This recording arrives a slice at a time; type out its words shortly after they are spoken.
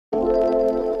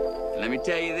Let me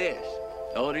tell you this.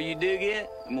 The older you do get,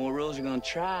 the more rules are gonna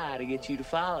try to get you to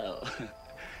follow.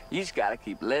 You just gotta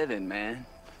keep living, man.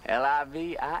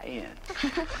 Livin.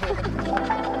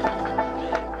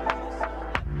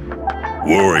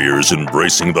 Warriors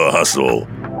Embracing the Hustle.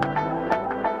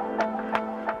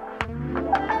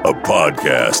 A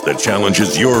podcast that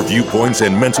challenges your viewpoints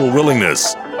and mental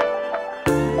willingness.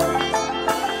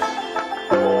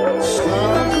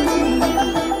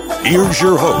 Here's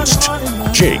your host,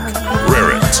 Jake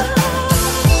Raritt.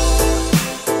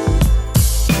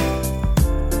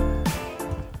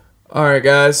 Alright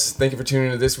guys, thank you for tuning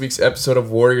in to this week's episode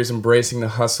of Warriors Embracing the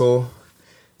Hustle.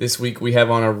 This week we have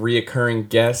on a reoccurring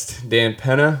guest, Dan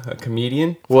Penna, a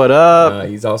comedian. What up?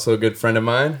 He's also a good friend of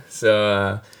mine.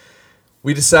 So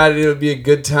we decided it would be a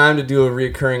good time to do a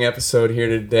reoccurring episode here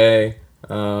today.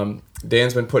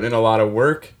 Dan's been putting in a lot of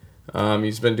work.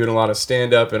 He's been doing a lot of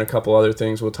stand-up and a couple other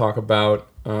things we'll talk about.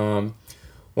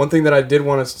 One thing that I did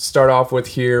want to start off with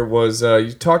here was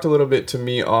you talked a little bit to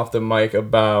me off the mic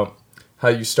about how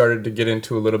you started to get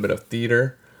into a little bit of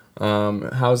theater.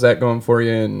 How's that going for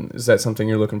you, and is that something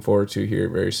you're looking forward to here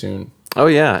very soon? Oh,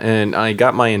 yeah, and I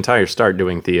got my entire start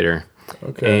doing theater.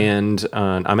 Okay. And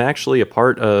I'm actually a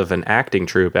part of an acting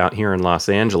troupe out here in Los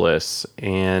Angeles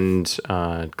and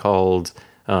called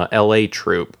LA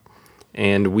Troupe.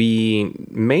 And we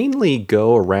mainly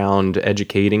go around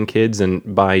educating kids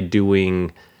and by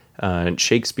doing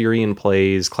Shakespearean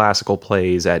plays, classical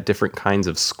plays at different kinds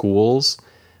of schools.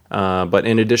 But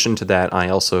in addition to that, I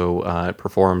also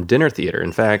perform dinner theater.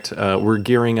 In fact, we're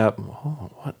gearing up. Oh,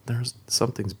 what?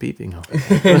 Something's beeping over.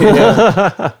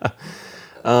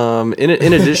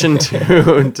 In addition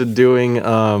to doing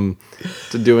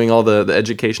all the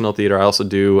educational theater, I also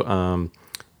do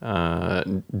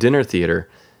dinner theater.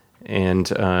 And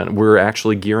we're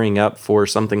actually gearing up for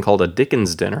something called a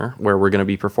Dickens dinner, where we're going to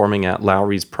be performing at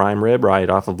Lowry's Prime Rib right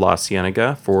off of La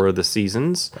Cienega for the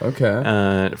seasons.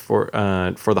 Okay. For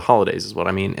the holidays is what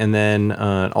I mean. And then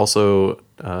also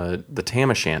the Tam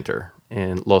O'Shanter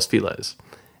in Los Feliz.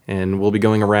 And we'll be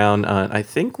going around. I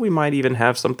think we might even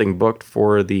have something booked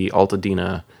for the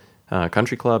Altadena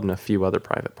Country Club and a few other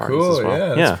private parties as well.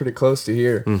 Yeah, that's pretty close to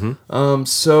here. Mm-hmm.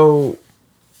 So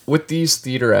with these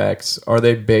theater acts, are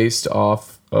they based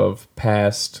off of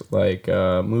past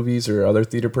movies or other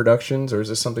theater productions, or is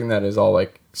this something that is all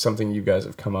like something you guys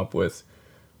have come up with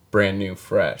brand new,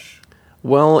 fresh?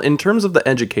 Well, in terms of the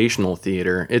educational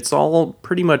theater, it's all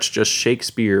pretty much just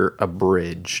Shakespeare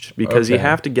abridged, because you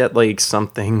have to get like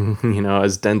something,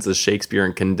 as dense as Shakespeare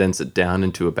and condense it down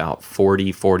into about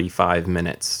 45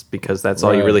 minutes, because that's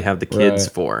all you really have the kids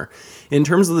for. In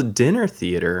terms of the dinner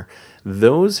theater,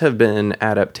 those have been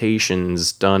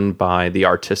adaptations done by the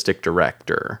artistic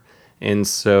director. And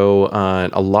so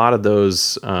a lot of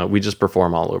those, we just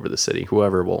perform all over the city,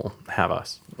 whoever will have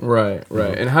us. Right.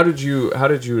 And how did you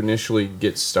initially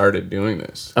get started doing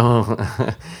this?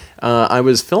 I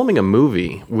was filming a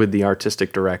movie with the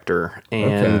artistic director,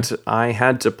 and I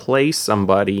had to play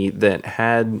somebody that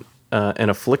had an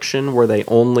affliction where they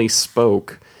only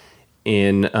spoke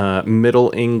in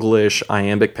Middle English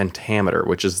iambic pentameter,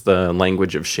 which is the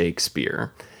language of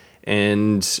Shakespeare.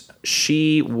 And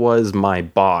she was my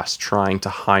boss trying to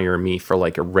hire me for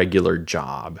like a regular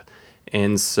job.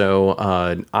 And so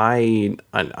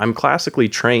I'm classically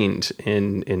trained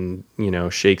in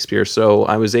Shakespeare, so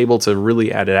I was able to really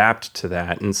adapt to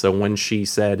that. And so when she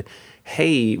said,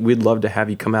 "Hey, we'd love to have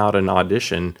you come out and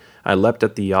audition," I leapt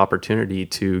at the opportunity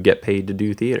to get paid to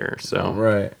do theater. So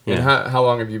right. Yeah. And how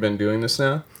long have you been doing this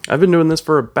now? I've been doing this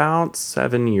for about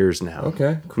 7 years now.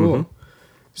 Okay, cool. Mm-hmm.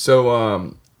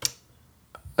 So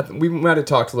we might have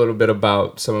talked a little bit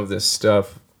about some of this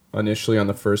stuff initially on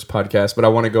the first podcast, but I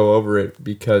want to go over it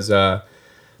because the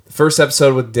first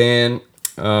episode with Dan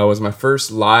was my first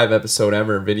live episode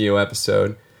ever, video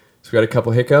episode. So we got a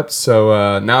couple hiccups.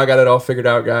 So now I got it all figured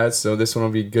out, guys. So this one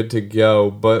will be good to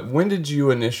go. But when did you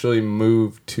initially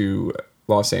move to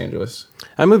Los Angeles?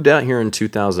 I moved out here in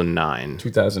 2009.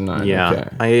 2009, yeah.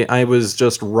 Okay. I was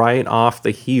just right off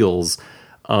the heels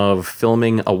of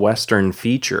filming a Western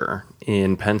feature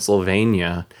in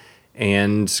Pennsylvania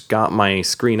and got my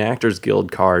Screen Actors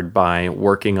Guild card by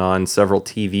working on several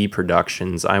TV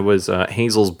productions. I was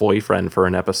Hazel's boyfriend for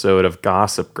an episode of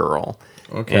Gossip Girl.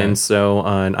 Okay. And so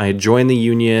I joined the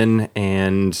union,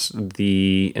 and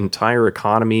the entire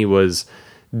economy was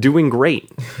doing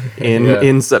great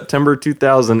in September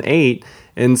 2008.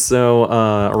 And so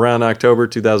around October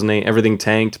 2008, everything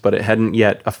tanked, but it hadn't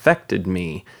yet affected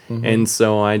me. And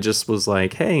so I just was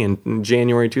like, hey, in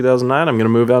January 2009, I'm going to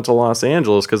move out to Los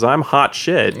Angeles because I'm hot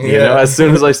shit. You know, as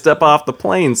soon as I step off the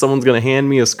plane, someone's going to hand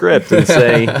me a script and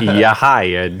say, "Ya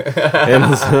hired."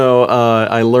 And so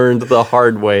I learned the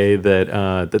hard way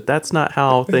that that's not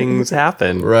how things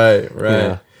happen. Right.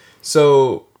 Yeah.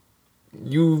 So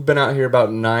you've been out here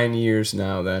about 9 years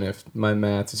now, then, if my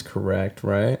math is correct,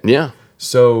 right? Yeah.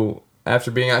 So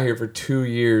after being out here for 2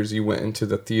 years, you went into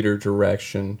the theater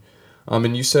direction.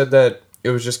 And you said that it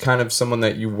was just kind of someone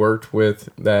that you worked with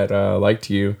that liked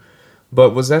you. But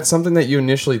was that something that you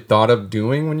initially thought of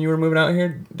doing when you were moving out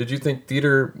here? Did you think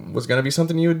theater was going to be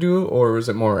something you would do? Or was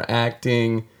it more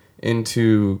acting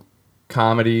into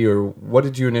comedy? Or what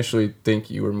did you initially think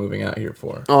you were moving out here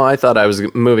for? Oh, I thought I was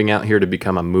moving out here to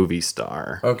become a movie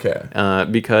star. Okay.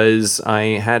 Because I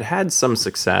had some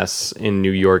success in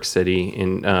New York City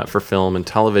for film and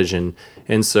television.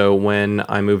 And so when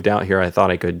I moved out here, I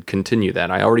thought I could continue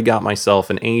that. I already got myself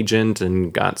an agent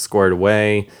and got squared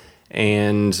away.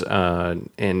 And to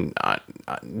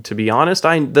be honest,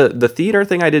 the theater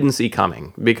thing I didn't see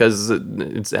coming because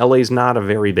LA's not a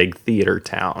very big theater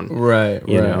town, right?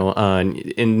 You know,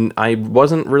 and I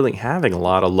wasn't really having a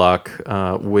lot of luck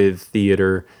with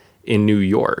theater in New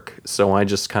York, so I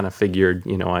just kind of figured,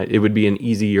 you know, it would be an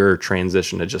easier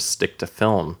transition to just stick to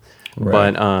film.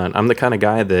 Right. But I'm the kind of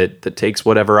guy that takes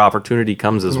whatever opportunity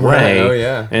comes his way. Oh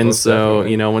yeah, and most so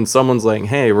definitely. You know, when someone's like,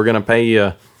 "Hey, we're gonna pay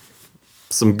you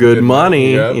some good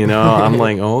money," yep. you know, I'm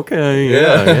like, okay,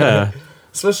 yeah.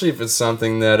 Especially if it's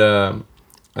something that,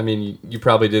 I mean, you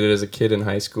probably did it as a kid in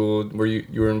high school, where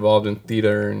you were involved in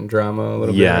theater and drama a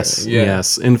little bit.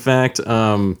 Yes. In fact,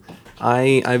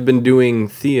 I've been doing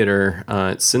theater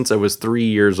since I was 3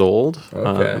 years old.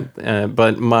 Okay.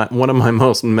 But one of my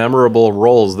most memorable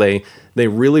roles, they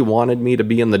really wanted me to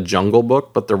be in the Jungle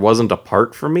Book, but there wasn't a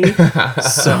part for me.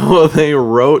 So they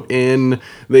wrote in,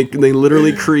 they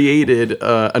literally created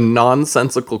a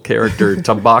nonsensical character,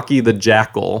 Tabaki the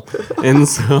Jackal. And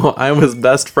so I was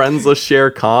best friends with Shere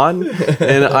Khan,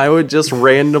 and I would just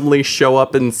randomly show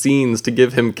up in scenes to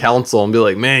give him counsel and be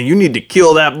like, "Man, you need to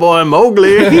kill that boy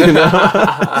Mowgli." You know?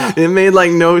 It made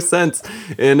like no sense.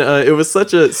 And it was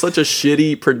such a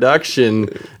shitty production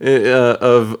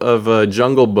of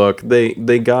Jungle Book.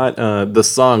 They got the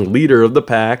song "Leader of the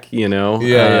Pack," you know.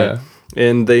 Yeah.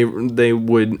 And they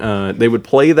would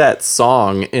play that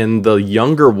song, and the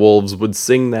younger wolves would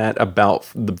sing that about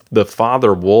the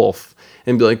father wolf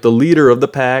and be like, "The leader of the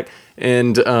pack."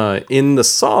 And in the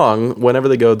song, whenever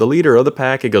they go, "The leader of the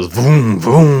pack," it goes vroom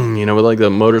vroom, you know, with like the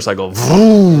motorcycle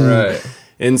vroom. Right.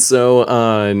 And so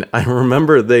I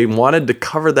remember they wanted to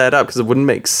cover that up because it wouldn't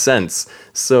make sense.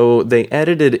 So they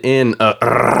edited in a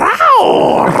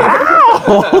row,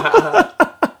 row.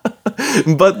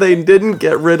 But they didn't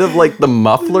get rid of like the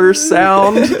muffler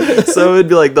sound. So it'd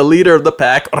be like "The leader of the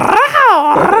pack, row,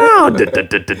 row, row."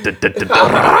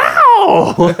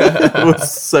 It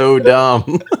was so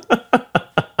dumb.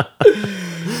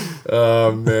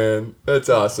 Oh man, that's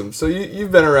awesome. So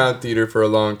you've been around theater for a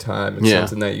long time. It's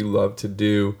something that you love to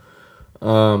do.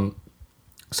 So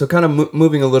kind of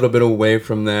moving a little bit away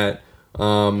from that,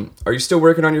 are you still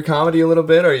working on your comedy a little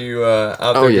bit? Are you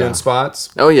out there doing spots?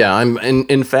 Oh yeah, I'm.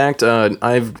 In fact,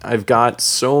 I've got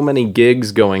so many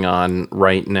gigs going on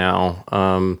right now.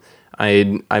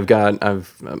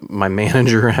 My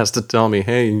manager has to tell me,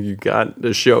 "Hey, you got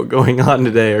a show going on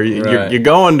today, or you're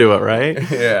going to it, right?"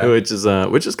 Yeah. Which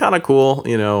is kind of cool,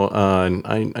 you know.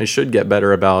 I should get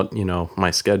better about, you know,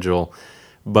 my schedule,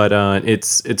 but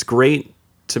it's great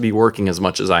to be working as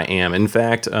much as I am. In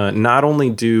fact, not only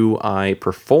do I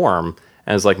perform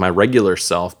as like my regular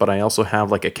self, but I also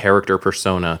have like a character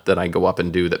persona that I go up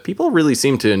and do that people really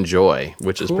seem to enjoy,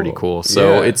 which is pretty cool.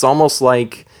 So it's almost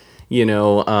like, you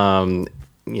know,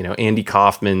 Andy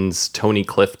Kaufman's Tony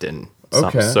Clifton,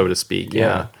 so to speak.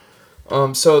 Yeah.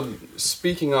 So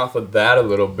speaking off of that a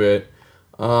little bit,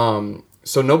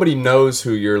 so nobody knows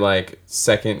who your like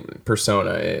second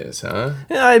persona is, huh?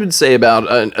 Yeah, I would say about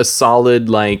a solid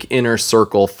like inner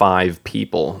circle 5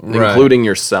 people, including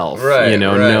yourself. Right. You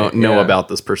know about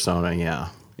this persona. Yeah.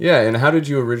 Yeah, and how did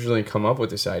you originally come up with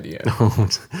this idea?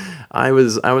 I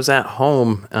was at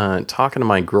home talking to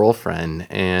my girlfriend,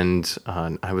 and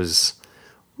I was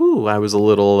a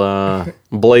little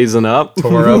blazing up.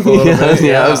 Tore up a little bit.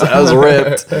 Yeah, I was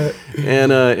ripped.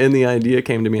 And the idea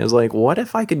came to me. I was like, what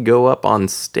if I could go up on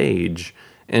stage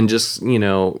and just, you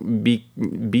know,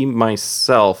 be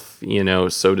myself, you know,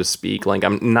 so to speak. Like,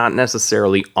 I'm not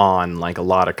necessarily on like a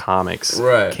lot of comics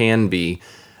can be.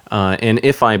 And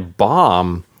if I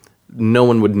bomb, no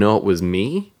one would know it was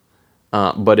me.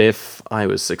 But if I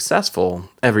was successful,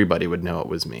 everybody would know it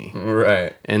was me.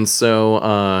 Right. And so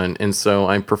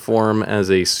I perform as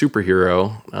a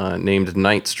superhero named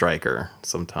Night Striker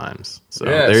sometimes. So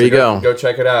there you go. Go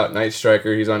check it out. Night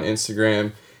Striker. He's on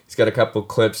Instagram. He's got a couple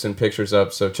clips and pictures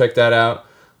up. So check that out.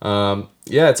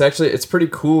 It's pretty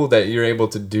cool that you're able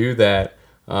to do that.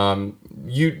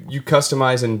 You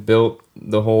customize and built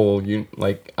the whole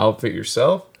outfit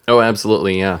yourself. Oh,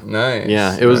 absolutely, yeah. Nice.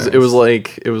 Yeah, it was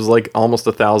like almost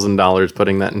 $1,000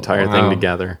 putting that entire thing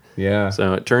together. Yeah.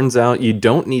 So it turns out you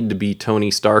don't need to be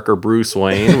Tony Stark or Bruce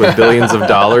Wayne with billions of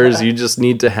dollars. You just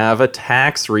need to have a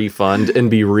tax refund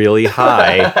and be really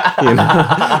high.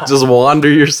 Just wander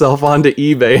yourself onto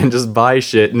eBay and just buy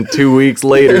shit, and 2 weeks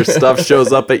later stuff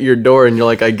shows up at your door and you're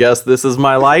like, I guess this is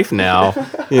my life now.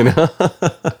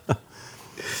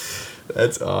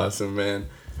 That's awesome, man.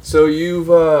 So you've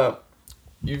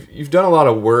done a lot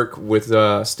of work with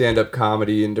stand-up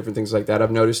comedy and different things like that.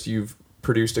 I've noticed you've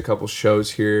produced a couple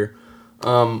shows here.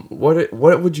 What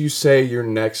would you say your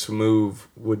next move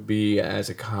would be as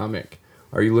a comic?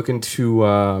 Are you looking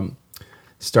to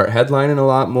start headlining a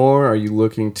lot more? Are you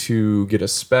looking to get a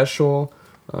special?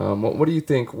 What do you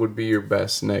think would be your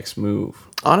best next move?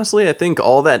 Honestly, I think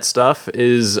all that stuff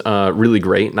is really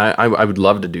great, and I would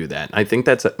love to do that. I think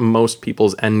that's most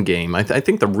people's end game. I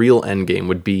think the real end game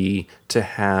would be to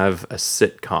have a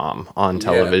sitcom on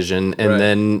television and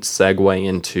then segue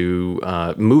into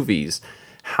movies.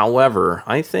 However,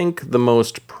 I think the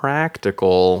most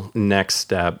practical next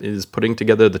step is putting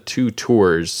together the 2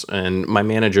 tours, and my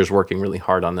manager's working really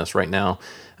hard on this right now.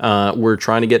 We're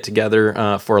trying to get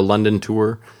together for a London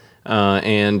tour.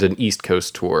 And an East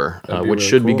Coast tour, which really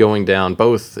should be going down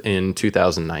both in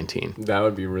 2019. That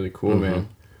would be really cool, man.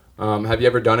 Have you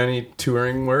ever done any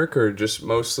touring work, or just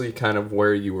mostly kind of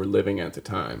where you were living at the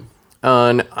time?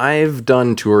 I've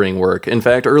done touring work. In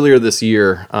fact, earlier this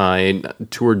year, I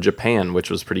toured Japan,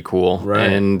 which was pretty cool.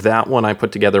 Right. And that one I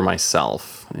put together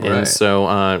myself. Right. And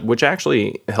so, which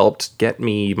actually helped get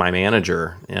me my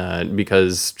manager,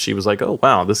 because she was like, oh,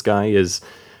 wow, this guy is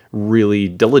really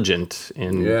diligent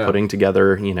in putting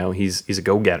together, he's a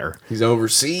go-getter. He's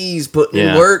overseas putting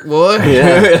in work, boy.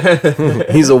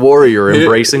 Yeah. He's a warrior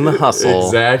embracing the hustle.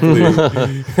 Exactly.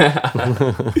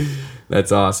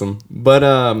 That's awesome.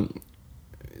 But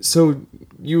so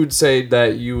you would say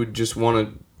that you would just want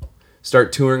to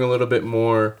start touring a little bit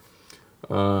more,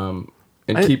 and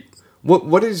keep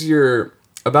what is your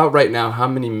about right now, how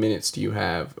many minutes do you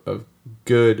have of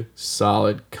good,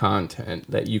 solid content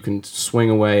that you can swing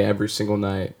away every single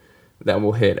night that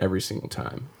will hit every single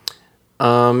time?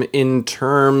 In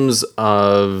terms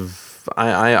of,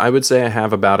 I would say I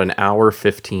have about an hour,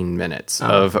 15 minutes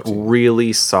of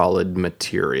really solid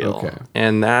material. Okay.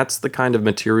 And that's the kind of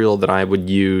material that I would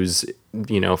use,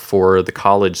 for the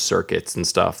college circuits and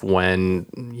stuff when,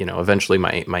 eventually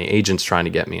my agent's trying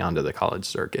to get me onto the college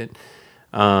circuit.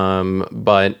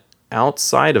 But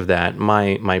outside of that,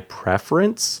 my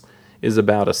preference is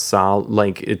about a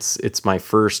solid, it's my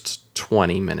first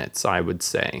 20 minutes, I would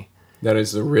say. That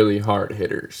is the really hard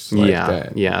hitters.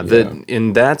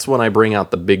 And that's when I bring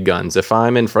out the big guns. If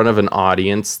I'm in front of an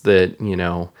audience that,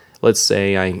 let's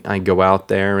say I go out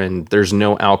there and there's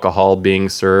no alcohol being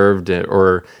served,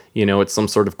 or, it's some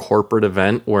sort of corporate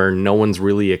event where no one's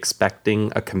really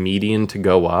expecting a comedian to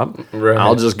go up. Right.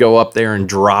 I'll just go up there and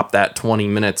drop that 20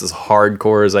 minutes as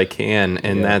hardcore as I can,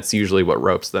 and that's usually what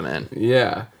ropes them in.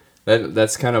 Yeah.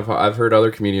 That's kind of, I've heard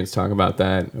other comedians talk about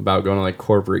that, about going to like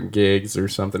corporate gigs or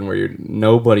something where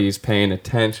nobody's paying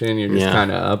attention. You're just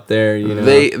kind of up there,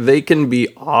 They can be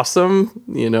awesome,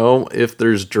 if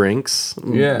there's drinks.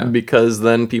 Yeah. Because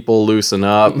then people loosen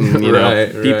up and,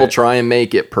 people try and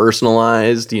make it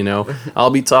personalized, I'll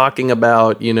be talking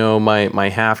about, my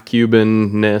half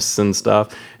Cubanness and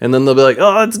stuff. And then they'll be like,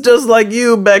 oh, it's just like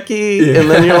you, Becky. Yeah.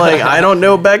 And then you're like, I don't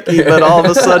know Becky, but all of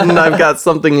a sudden I've got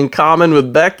something in common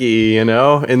with Becky,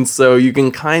 And so you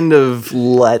can kind of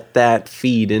let that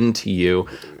feed into you.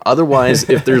 Otherwise,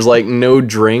 if there's like no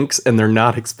drinks and they're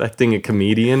not expecting a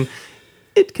comedian,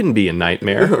 it can be a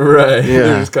nightmare. Right. Yeah.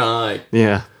 They're just kind of like,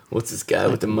 yeah. What's this guy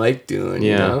with the mic doing?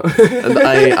 Yeah.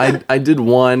 And I did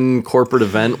one corporate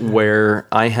event where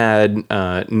I had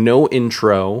no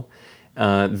intro.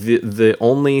 The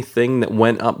only thing that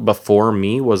went up before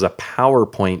me was a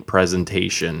PowerPoint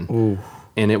presentation. Ooh.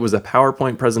 and it was a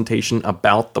PowerPoint presentation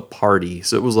about the party.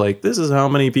 So it was like, this is how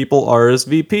many people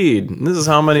RSVP'd. And this is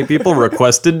how many people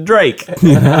requested Drake.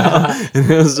 You know? And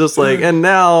it was just like, and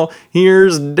now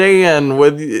here's Dan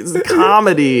with his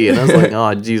comedy. And I was like,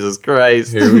 oh, Jesus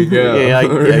Christ. Here we go. Yeah, I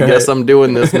guess I'm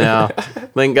doing this now.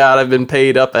 Thank God I've been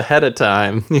paid up ahead of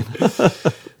time.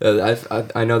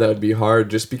 I know that would be hard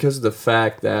just because of the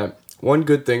fact that one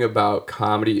good thing about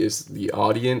comedy is the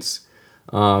audience.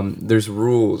 There's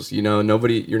rules, you know,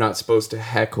 you're not supposed to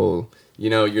heckle, you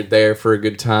know, you're there for a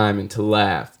good time and to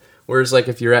laugh. Whereas like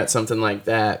if you're at something like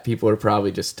that, people are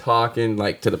probably just talking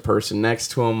like to the person next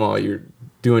to them while you're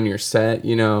doing your set,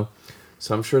 you know.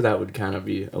 So I'm sure that would kind of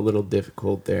be a little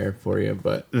difficult there for you,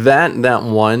 but that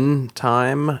one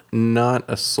time, not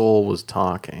a soul was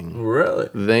talking. really,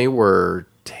 They were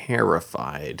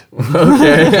terrified.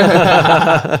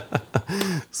 okay,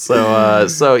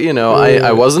 So you know,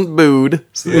 I wasn't booed.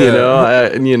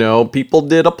 Yeah. You know, people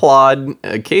did applaud.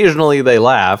 Occasionally, they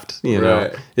laughed. You know,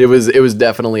 Right. it was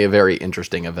definitely a very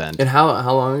interesting event. And how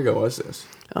long ago was this?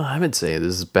 I would say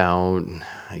this is about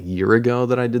a year ago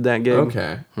that I did that gig.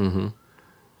 Okay. Mm-hmm.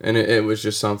 And it was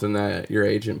just something that your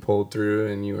agent pulled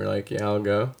through, and you were like, "Yeah, I'll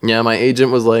go." Yeah, my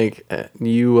agent was like,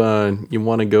 "You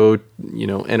want to go, you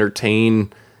know,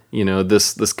 entertain, you know,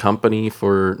 this company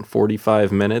for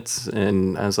 45 minutes?"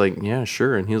 And I was like, "Yeah,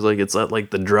 sure." And he was like, "It's at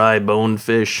like the Dry Bone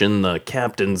Fish in the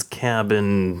captain's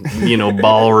cabin, you know,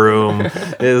 ballroom."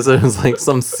 It was like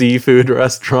some seafood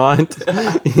restaurant,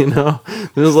 you know.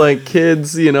 It was like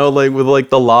kids, you know, like with like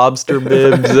the lobster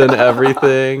bibs and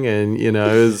everything, and you know,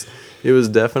 it was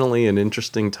definitely an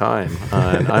interesting time.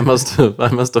 And I must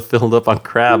have filled up on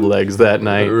crab legs that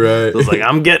night. Right. It was like,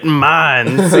 I'm getting mine,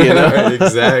 you know?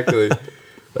 Exactly.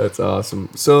 That's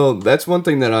awesome. So that's one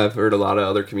thing that I've heard a lot of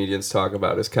other comedians talk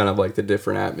about is kind of like the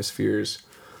different atmospheres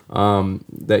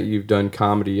that you've done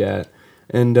comedy at.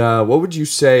 And what would you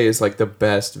say is like the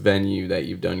best venue that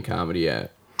you've done comedy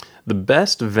at? The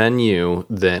best venue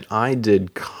that I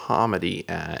did comedy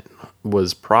at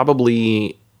was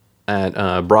probably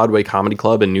at Broadway Comedy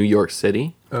Club in New York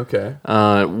City. Okay.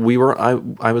 I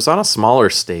was on a smaller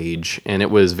stage, and it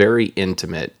was very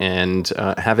intimate. And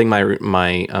having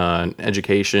my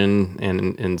education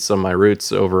and some of my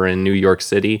roots over in New York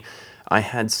City, I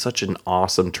had such an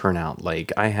awesome turnout.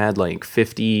 Like I had like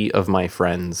 50 of my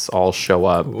friends all show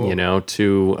up, you know,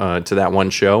 to that one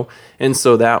show, and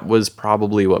so that was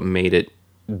probably what made it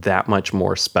that much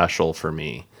more special for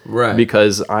me. Right.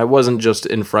 Because I wasn't just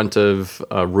in front of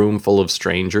a room full of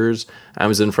strangers. I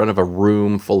was in front of a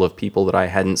room full of people that I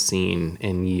hadn't seen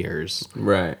in years.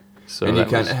 Right. So and you that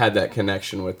kind was- of had that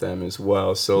connection with them as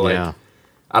well. So like, Yeah.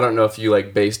 I don't know if you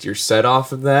like based your set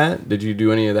off of that. Did you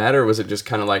do any of that, or was it just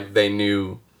kind of like they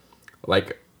knew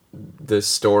like the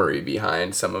story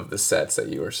behind some of the sets that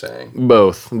you were saying?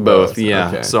 Both, Both, yeah.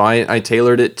 okay. So I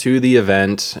tailored it to the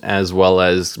event as well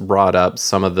as brought up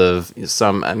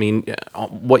I mean,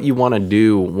 what you want to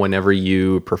do whenever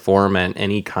you perform at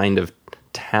any kind of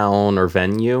town or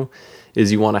venue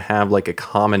is you want to have like a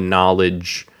common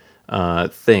knowledge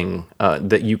thing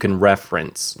that you can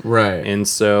reference. Right. And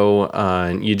so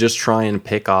you just try and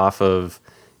pick off of,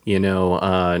 you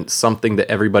know, something that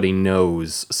everybody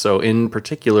knows. So in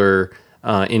particular,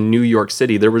 in New York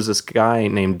City, there was this guy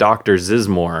named Dr.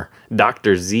 Zizmore,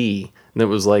 Dr. Z, that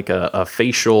was like a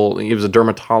facial, he was a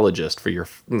dermatologist for your,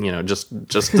 you know, just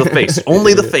the face,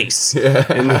 only the face. Yeah.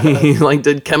 And he like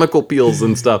did chemical peels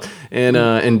and stuff.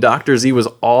 And Dr. Z was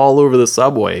all over the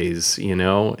subways, you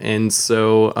know. And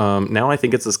so now I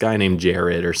think it's this guy named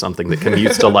Jared or something that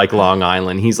commutes to like Long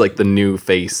Island. He's like the new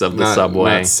face of the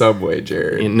subway. Not Subway,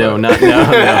 Jared. No.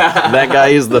 That guy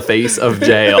is the face of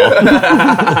jail.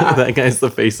 That guy's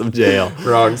the face of jail.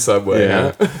 Wrong Subway.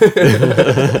 Yeah.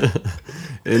 Huh?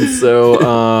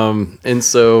 And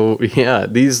so, yeah,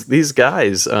 these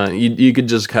guys, you could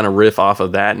just kind of riff off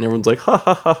of that, and everyone's like, ha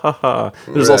ha ha ha ha.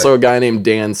 There's Right. also a guy named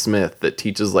Dan Smith that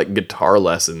teaches like guitar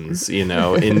lessons, you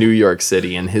know, in New York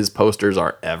City, and his posters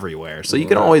are everywhere. So you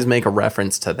can always make a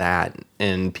reference to that,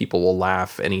 and people will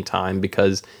laugh anytime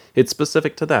because it's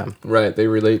specific to them. Right. They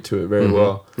relate to it very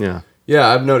well. Yeah. Yeah,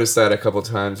 I've noticed that a couple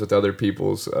times with other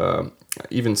people's,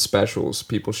 even specials.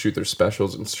 People shoot their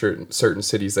specials in certain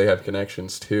cities they have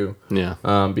connections to. Yeah.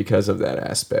 Because of that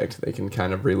aspect. They can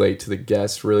kind of relate to the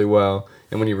guests really well.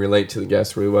 And when you relate to the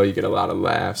guests really well, you get a lot of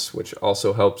laughs, which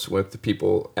also helps with the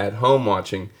people at home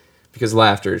watching, because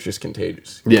laughter is just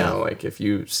contagious. You Yeah. know, like if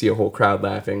you see a whole crowd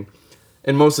laughing,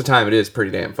 and most of the time it is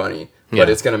pretty damn funny, but Yeah.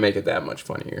 it's going to make it that much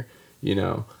funnier, you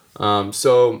know.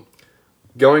 So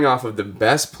going off of the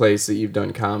best place that you've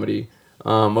done comedy,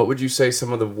 What would you say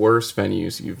some of the worst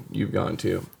venues you've gone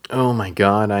to? Oh my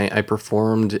God, I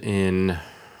performed in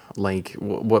like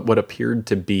what appeared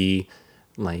to be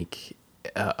like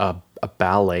a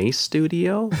ballet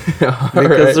studio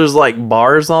because there's like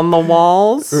bars on the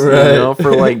walls,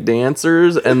 for like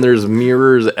dancers, and there's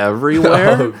mirrors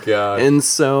everywhere. Oh God. And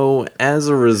so as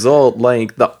a result,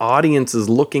 like the audience is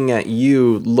looking at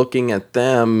you, looking at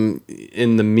them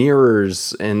in the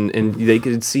mirrors, and they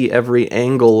could see every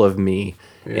angle of me.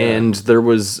 Yeah. And there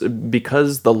was,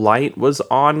 because the light was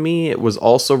on me, it was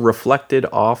also reflected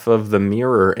off of the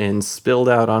mirror and spilled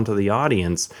out onto the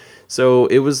audience. So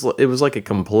it was like a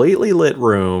completely lit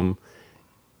room,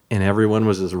 and everyone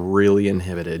was just really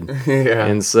inhibited. Yeah.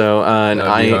 And so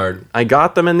I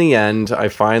got them in the end. I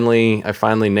finally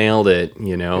nailed it,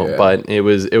 Yeah. But it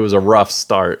was a rough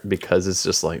start because it's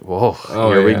just like, whoa,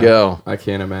 here we go. I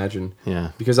can't imagine.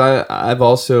 Yeah. Because I've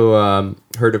also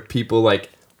heard of people like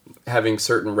having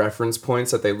certain reference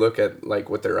points that they look at, like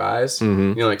with their eyes.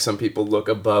 Mm-hmm. Like some people look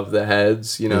above the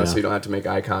heads, so you don't have to make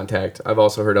eye contact. I've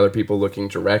also heard other people looking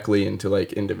directly into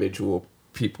like individual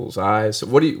people's eyes. So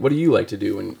what do you like to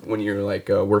do when you're like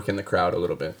working the crowd a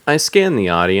little bit? I scan the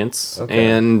audience,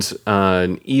 and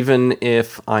even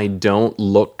if I don't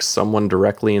look someone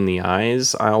directly in the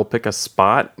eyes, I'll pick a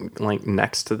spot like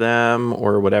next to them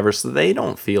or whatever, so they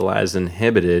don't feel as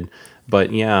inhibited.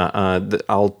 But yeah,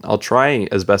 I'll try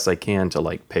as best I can to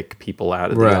like pick people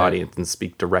out of the audience and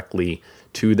speak directly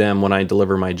to them when I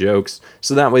deliver my jokes.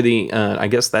 So that way, I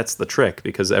guess that's the trick,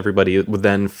 because everybody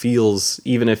then feels,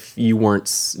 even if you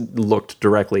weren't looked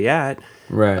directly at,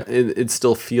 it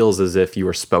still feels as if you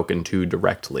were spoken to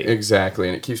directly. Exactly,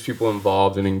 and it keeps people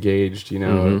involved and engaged.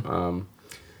 Mm-hmm.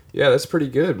 Yeah, that's pretty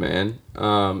good, man.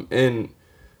 And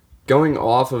going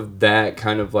off of that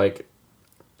kind of like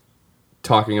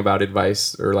talking about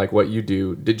advice or like what you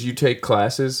do, did you take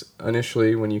classes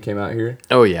initially when you came out here?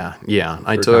 Oh yeah.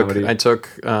 I took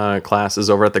classes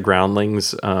over at the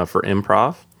Groundlings for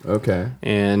improv. Okay.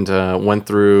 And went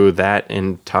through that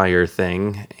entire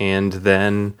thing, and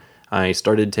then I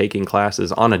started taking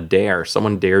classes on a dare.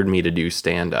 Someone dared me to do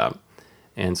stand up.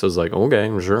 And so I was like, okay,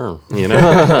 sure,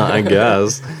 I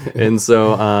guess. And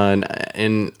so,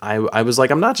 and I was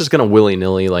like, I'm not just going to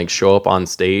willy-nilly like show up on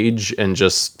stage and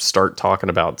just start talking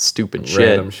about stupid shit.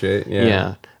 Random shit,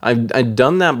 yeah. I'd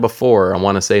done that before, I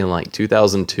want to say in like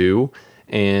 2002,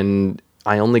 and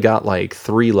I only got like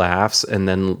 3 laughs and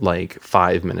then like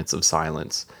 5 minutes of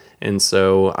silence. And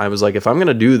so I was like, if I'm going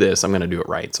to do this, I'm going to do it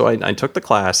right. So I took the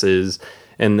classes.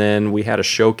 And then we had a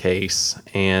showcase,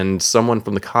 and someone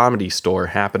from the Comedy Store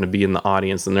happened to be in the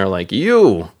audience, and they're like,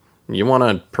 you want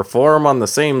to perform on the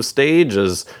same stage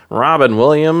as Robin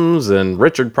Williams and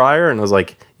Richard Pryor? And I was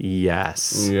like,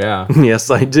 yes. Yeah.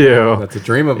 Yes, I do. That's a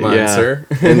dream of mine, sir.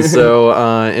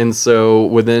 and so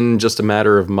within just a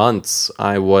matter of months,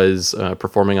 I was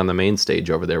performing on the main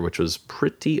stage over there, which was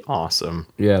pretty awesome.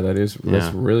 Yeah, that's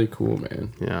really cool,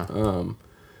 man. Yeah.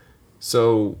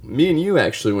 So me and you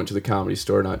actually went to the Comedy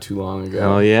Store not too long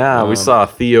ago. Oh yeah, we saw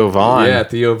Theo Von. Yeah,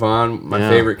 Theo Von, my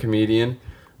favorite comedian.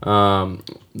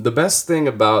 The best thing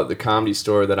about the Comedy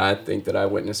Store that I think that I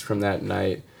witnessed from that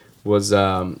night was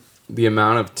the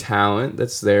amount of talent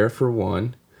that's there, for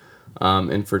one,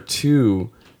 and for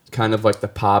two, kind of like the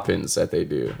pop-ins that they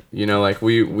do. Like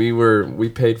we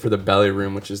paid for the belly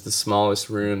room, which is the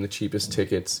smallest room, the cheapest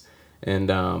tickets,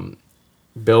 and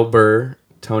Bill Burr,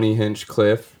 Tony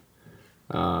Hinchcliffe.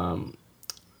 I'm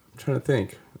trying to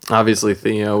think. Obviously,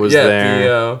 Theo was there.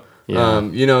 Theo.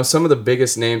 Yeah. Some of the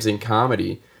biggest names in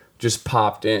comedy just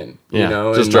popped in.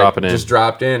 Just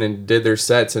dropped in and did their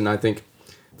sets, and I think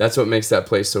that's what makes that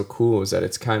place so cool, is that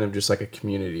it's kind of just like a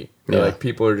community. Like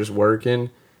people are just working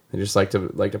and just like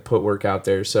to put work out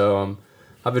there. So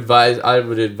I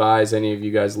would advise any of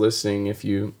you guys listening, if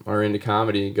you are into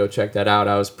comedy, go check that out.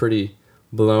 I was pretty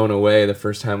blown away the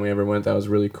first time we ever went. That was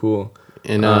really cool.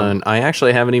 And I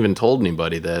actually haven't even told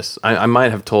anybody this. I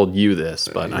might have told you this,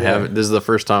 but I haven't. This is the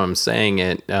first time I'm saying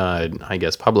it, I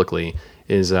guess publicly,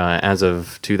 is as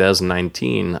of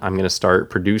 2019, I'm going to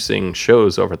start producing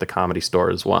shows over at the Comedy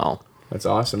Store as well. That's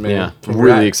awesome, man. Yeah, congrats.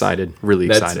 Really excited. Really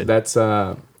excited. That's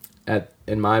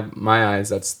in my eyes,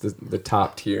 that's the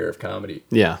top tier of comedy.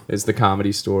 Yeah. Is the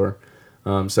Comedy Store.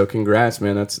 So congrats,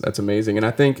 man. That's amazing. And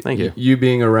I think Thank you. You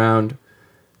being around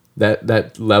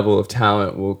that level of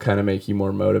talent will kind of make you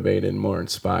more motivated and more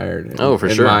inspired. For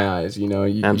sure. In my eyes, you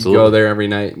go there every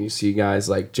night and you see guys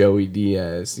like Joey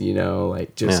Diaz,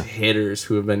 like just hitters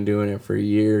who have been doing it for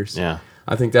years. Yeah.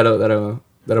 I think that'll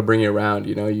bring you around.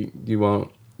 You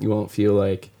won't feel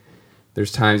like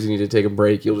there's times you need to take a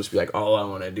break. You'll just be like, all I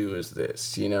want to do is this.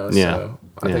 So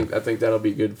I think that'll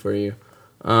be good for you.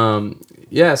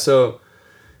 Yeah, so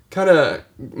kind of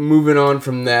moving on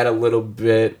from that a little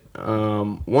bit.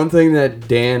 One thing that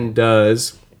Dan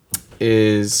does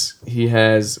is he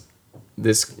has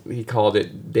this, he called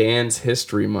it Dan's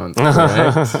History Month,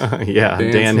 correct? Yeah,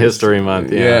 Dan's Dan History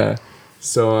Month. Yeah.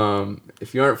 So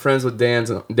if you aren't friends with Dan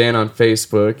on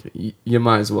Facebook, you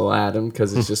might as well add him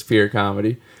because it's just pure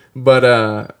comedy.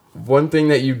 But one thing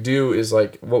that you do is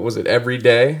like, what was it, every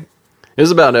day? It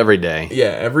was about every day.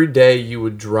 Yeah, every day you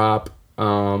would drop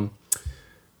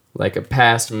like a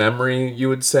past memory, you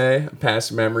would say, a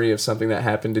past memory of something that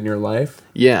happened in your life.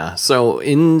 Yeah, so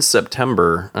in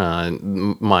September,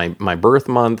 my birth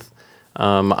month,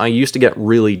 I used to get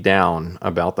really down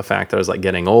about the fact that I was like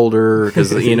getting older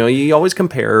because, you know, you always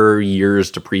compare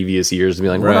years to previous years and be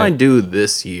like, what did I do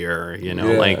this year? You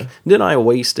know, like, did I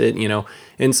waste it? You know,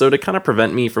 and so to kind of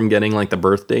prevent me from getting like the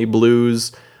birthday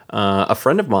blues, a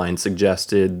friend of mine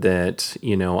suggested that,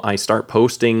 you know, I start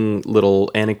posting little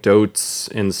anecdotes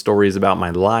and stories about my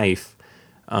life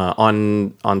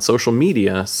on social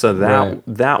media, so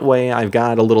that way I've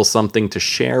got a little something to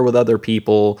share with other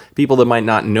people. People that might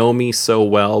not know me so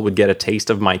well would get a taste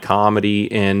of my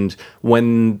comedy, and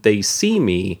when they see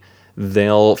me,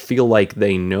 they'll feel like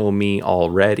they know me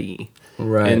already.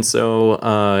 Right. And so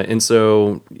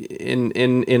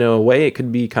in a way, it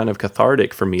could be kind of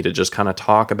cathartic for me to just kind of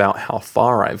talk about how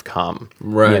far I've come.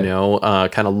 Right. You know,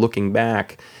 kind of looking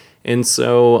back. And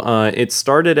so it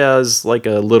started as like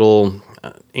a little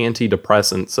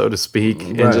antidepressant, so to speak,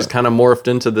 and just kind of morphed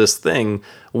into this thing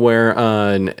where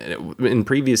in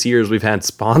previous years we've had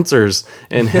sponsors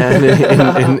and had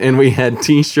and we had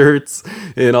T-shirts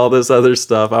and all this other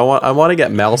stuff. I want to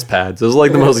get mouse pads. It was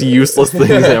like the most useless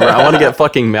things ever. I want to get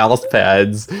fucking mouse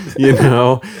pads, you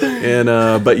know.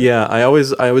 And but yeah, I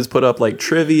always put up like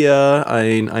trivia.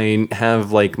 I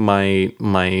have like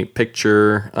my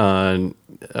picture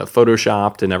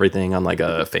photoshopped and everything on like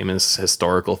a famous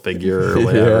historical figure or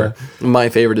whatever. My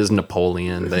favorite is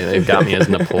Napoleon. They've got me as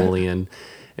Napoleon.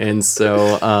 And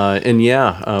so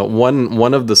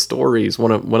one of the stories,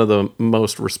 one of the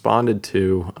most responded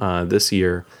to this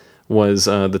year was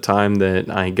the time that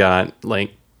I got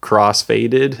like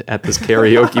crossfaded at this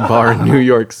karaoke bar in New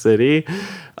York City.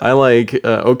 I like,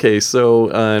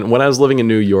 so when I was living in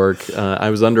New York, I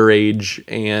was underage,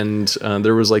 and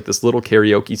there was like this little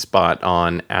karaoke spot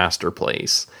on Astor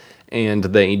Place, and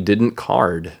they didn't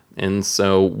card. And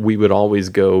so we would always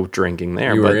go drinking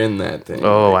there. You were in that thing.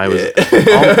 Oh, I was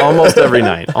almost every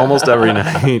night.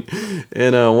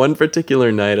 And one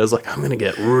particular night, I was like, I'm going to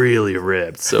get really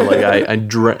ripped. So like I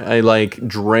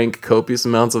drank copious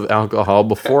amounts of alcohol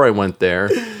before I went there.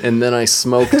 And then I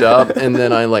smoked up, and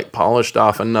then I like polished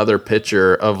off another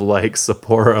pitcher of like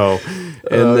Sapporo.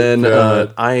 And then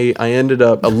I ended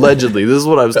up, allegedly, this is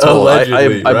what I was told.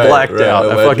 I blacked out.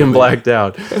 Allegedly. I fucking blacked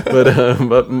out.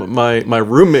 But my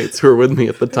roommates who were with me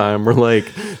at the time were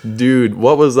like, dude,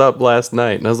 what was up last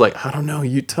night? And I was like, I don't know,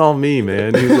 you tell me,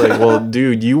 man. He's like, well,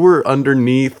 dude, you were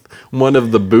underneath one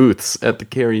of the booths at the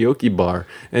karaoke bar,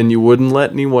 and you wouldn't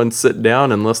let anyone sit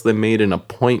down unless they made an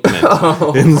appointment.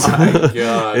 Oh my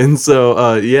God. And so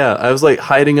I was like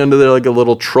hiding under there like a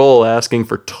little troll asking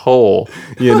for toll,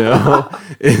 you know.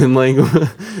 And like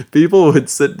people would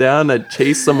sit down, I'd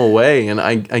chase them away, and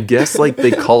I guess like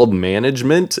they called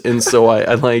management, and so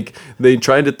I like they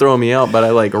tried to throw me out, but I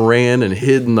like ran and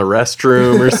hid in the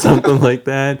restroom or something like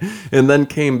that, and then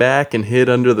came back and hid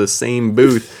under the same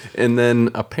booth. And then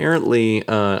apparently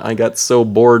I got so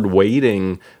bored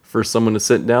waiting for someone to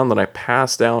sit down that I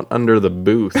passed out under the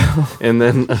booth. And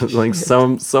then like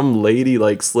some lady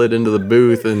like slid into the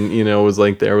booth and, you know, was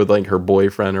like there with like her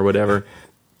boyfriend or whatever.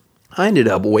 I ended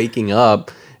up waking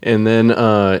up and then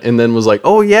was like,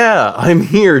 oh yeah, I'm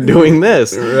here doing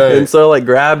this. Right. And so I like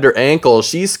grabbed her ankle,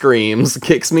 she screams,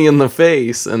 kicks me in the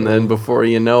face, and then before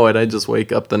you know it, I just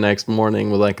wake up the next morning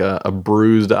with like a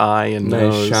bruised eye and nice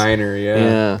nose. Shiner,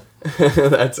 Yeah.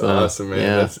 That's awesome, man.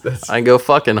 Yeah. That's... I go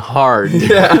fucking hard.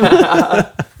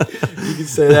 Yeah. You can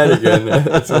say that again.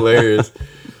 That's hilarious.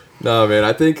 No, man,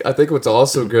 I think what's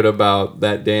also good about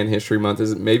that Dan History Month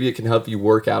is maybe it can help you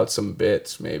work out some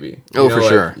bits, maybe. You know, for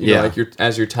sure. You know, like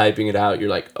as you're typing it out, you're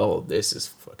like, oh, this is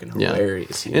fucking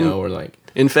hilarious, you know, or like...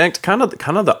 In fact, kind of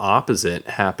the opposite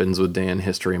happens with Dan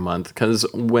History Month, because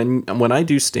when I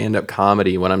do stand-up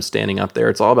comedy, when I'm standing up there,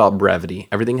 it's all about brevity.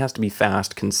 Everything has to be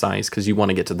fast, concise, because you want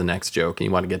to get to the next joke, and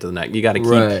you want to get to the next. You got to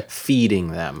keep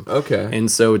feeding them. Okay.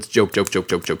 And so it's joke.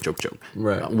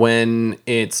 Right. When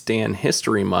it's Dan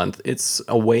History Month, it's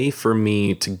a way for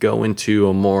me to go into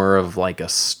a more of like a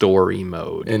story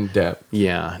mode. In depth.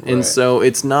 Yeah. And so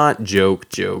it's not joke,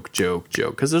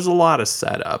 because there's a lot of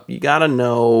setup. You got to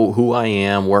know who I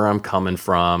am, where I'm coming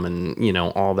from, and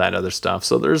all that other stuff.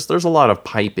 So there's a lot of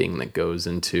piping that goes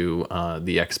into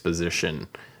the exposition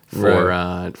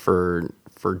for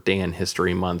Dan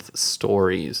History Month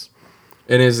stories.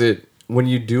 And is it, when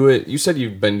you do it, you said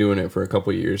you've been doing it for a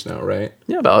couple of years now, right?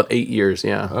 Yeah, about 8 years.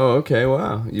 Yeah. Oh, okay.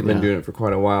 Wow. You've been doing it for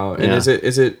quite a while. And Yeah.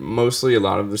 is it mostly a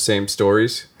lot of the same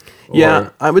stories? Yeah,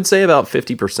 Or- I would say about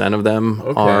 50% of them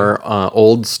Okay. are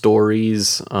old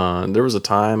stories. There was a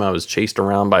time I was chased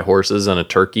around by horses and a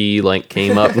turkey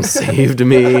came up and saved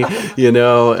me.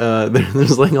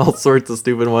 There's all sorts of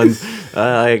stupid ones.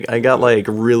 I got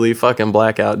really fucking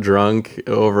blackout drunk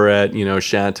over at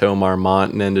Chateau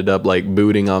Marmont and ended up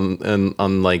booting on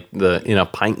in a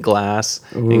pint glass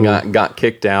and got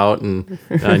kicked out, and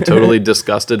I totally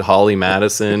disgusted Holly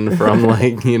Madison from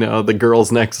the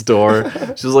girls next door.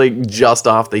 She was just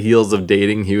off the heels of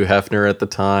dating Hugh Hefner at the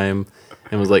time,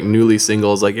 and was newly single.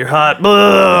 Was you're hot,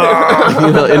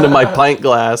 into my pint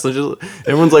glass. And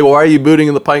everyone's why are you booting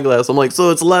in the pint glass? I'm so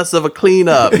it's less of a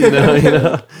cleanup,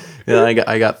 Yeah,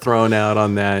 I got thrown out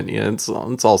on that. It's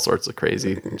all sorts of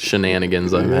crazy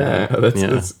shenanigans I've had.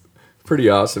 That's pretty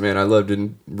awesome, man. I loved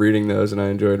reading those, and I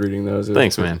enjoyed reading those.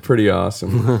 Thanks, man. Pretty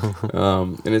awesome.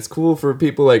 And it's cool for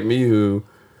people like me who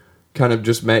kind of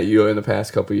just met you in the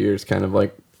past couple of years, kind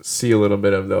of see a little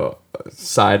bit of the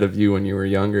side of you when you were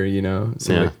younger,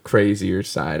 some of the crazier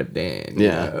side of Dan.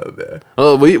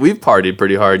 Well, we've partied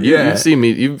pretty hard. You've seen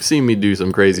me do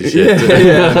some crazy shit.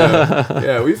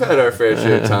 Yeah, we've had our fair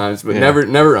share of times, but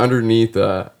never underneath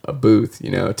a booth,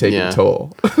 taking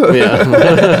toll.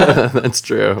 Yeah, that's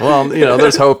true. Well,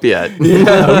 there's hope yet.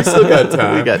 Yeah, we still got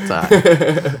time. We got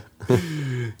time.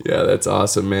 Yeah, that's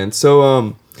awesome, man.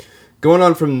 So, going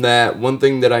on from that, one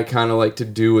thing that I kind of like to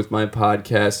do with my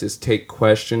podcast is take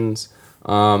questions.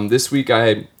 This week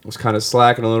I was kind of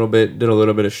slacking a little bit, did a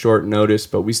little bit of short notice,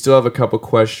 but we still have a couple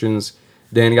questions.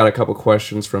 Dan got a couple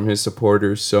questions from his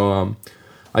supporters, so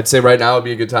I'd say right now would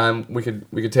be a good time. We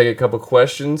could take a couple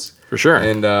questions For sure.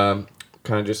 and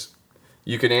kind of just,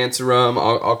 you can answer them.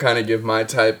 I'll kind of give my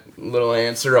little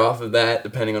answer off of that,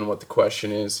 depending on what the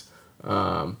question is,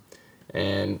 and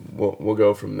we'll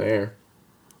go from there.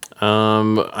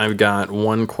 I've got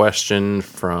one question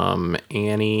from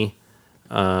Annie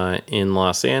in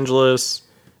Los Angeles.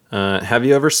 Have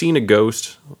you ever seen a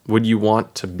ghost? Would you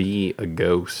want to be a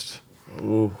ghost?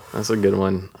 Ooh. That's a good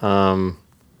one.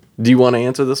 Do you want to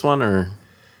answer this one or?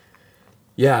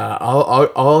 Yeah,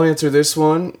 I'll answer this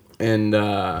one, and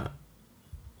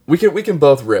we can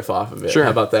both riff off of it. Sure. How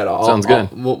about that? Sounds good.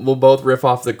 We'll both riff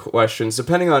off the questions,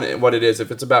 depending on what it is. If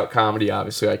it's about comedy,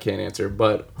 obviously I can't answer.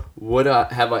 But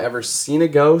have I ever seen a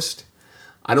ghost?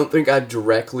 I don't think I've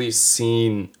directly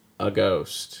seen a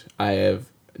ghost. I have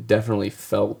definitely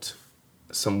felt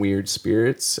some weird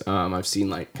spirits. I've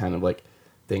seen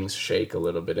things shake a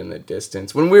little bit in the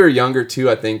distance. When we were younger too,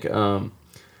 I think a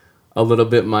little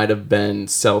bit might have been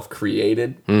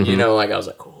self-created. Mm-hmm. I was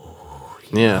like,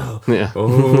 Yeah.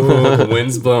 oh, the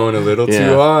wind's blowing a little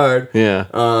too hard. Yeah.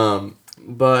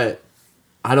 But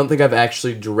I don't think I've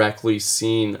actually directly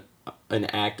seen an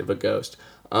act of a ghost.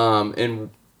 And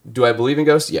do I believe in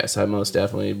ghosts? Yes, I most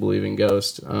definitely believe in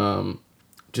ghosts.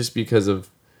 Just because of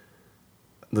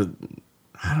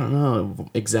I don't know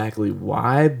exactly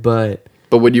why, but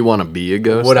would you want to be a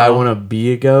ghost? would I want to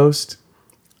be a ghost?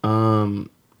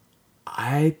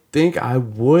 I think I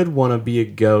would want to be a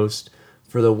ghost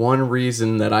for the one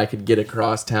reason that I could get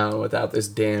across town without this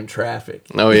damn traffic.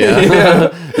 Oh yeah,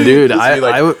 dude,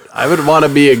 I would want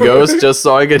to be a ghost just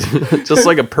so I could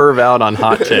perv out on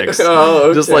hot chicks.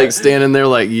 Oh, okay. Just standing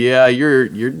there yeah,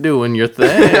 you're doing your thing,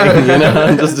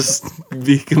 and just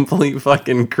be complete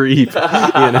fucking creep,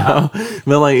 But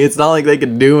it's not like they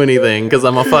could do anything because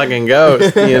I'm a fucking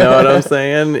ghost. You know what I'm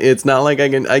saying? It's not like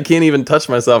I can't even touch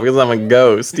myself because I'm a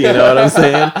ghost. You know what I'm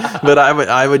saying? But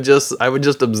I would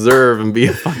just observe and be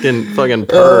a fucking perv.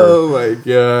 Oh my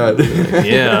god.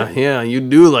 Yeah, you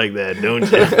do like that, don't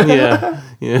you?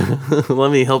 Yeah.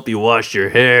 Let me help you wash your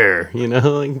hair.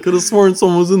 Could have sworn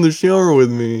someone was in the shower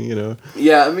with me.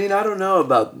 Yeah, I mean, I don't know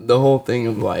about the whole thing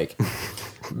of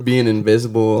being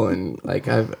invisible, and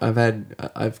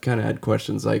I've kind of had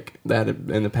questions like that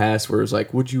in the past where it's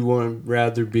would you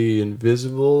rather be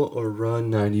invisible or run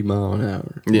 90 mile an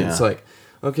hour? And Yeah. it's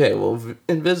okay, well,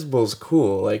 invisible is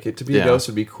cool. To be a ghost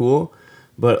would be cool.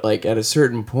 But at a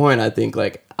certain point, I think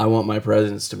I want my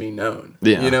presence to be known.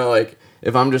 Yeah.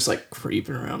 if I'm just like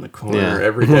creeping around the corner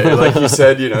every day, like you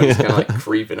said, you know, just kind of like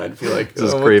creeping, I'd feel like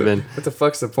just creeping. What the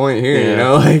fuck's the point here? You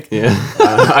know, like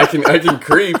I can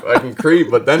creep,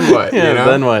 but then what? Yeah, you know?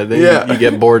 then what? Then you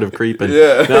get bored of creeping.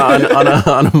 Yeah. No,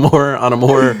 on a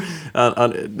more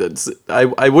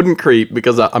I wouldn't creep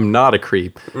because I'm not a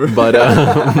creep, but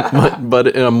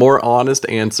in a more honest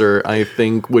answer, I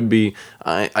think would be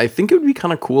I think it would be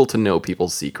kind of cool to know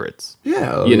people's secrets.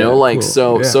 Yeah, you know, like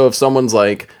cool. so if someone's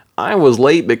like, I was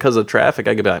late because of traffic,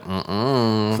 I could be like,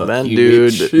 that you,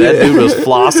 dude bitch. was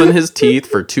flossing his teeth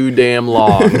for too damn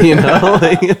long, you know,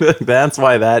 like, that's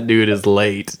why that dude is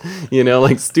late, you know,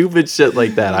 like stupid shit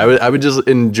like that. I would just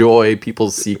enjoy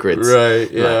people's secrets, right?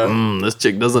 Yeah, like, this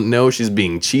chick doesn't know she's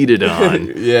being cheated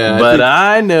on, yeah, but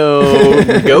I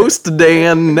know Ghost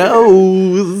Dan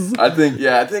knows. I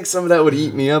think some of that would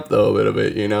eat me up though a little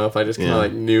bit, you know, if I just kind of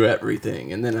like knew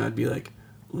everything, and then I'd be like,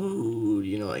 ooh,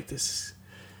 you know, like this is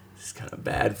kind of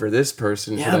bad for this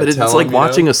person. Yeah, but it's like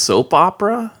watching a soap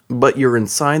opera, but you're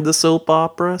inside the soap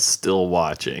opera still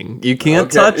watching. You can't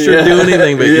touch or do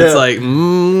anything, but it's like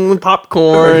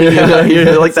popcorn. You know,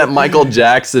 you're like that Michael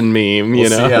Jackson meme. You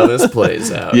know, see how this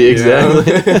plays out. Yeah,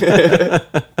 exactly.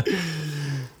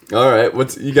 All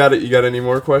right, you got it? You got any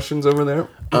more questions over there?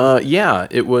 Yeah,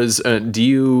 it was. Do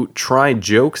you try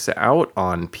jokes out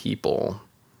on people?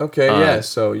 Okay, yeah.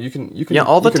 So you can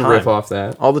all the time riff off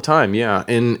that all the time. Yeah,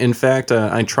 in fact,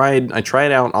 I tried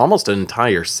out almost an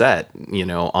entire set, you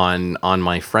know, on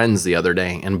my friends the other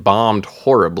day and bombed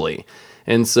horribly.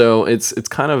 And so it's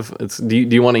kind of do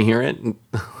you want to hear it?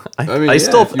 I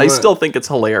still think it's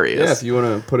hilarious. Yeah, if you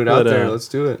want to put it out there, let's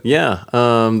do it. Yeah,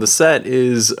 the set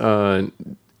is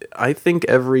I think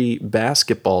every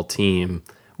basketball team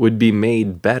would be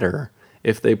made better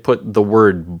if they put the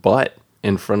word "butt"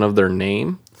 in front of their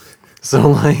name. So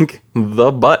like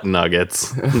the Butt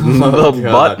Nuggets, the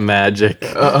Butt Magic,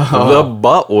 the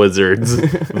Butt Wizards,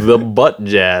 the Butt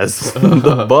Jazz,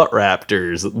 the Butt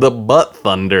Raptors, the Butt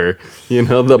Thunder, you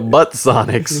know, the Butt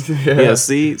Sonics. Yeah,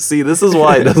 see, this is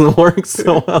why it doesn't work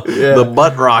so well. Yeah. The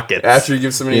Butt Rockets. After you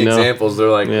give so many examples,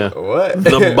 they're like, what?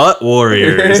 The Butt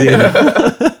Warriors. You know?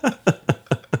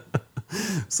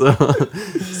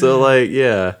 So like,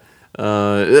 yeah.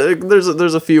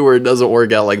 There's a few where it doesn't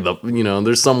work out, like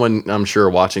there's someone I'm sure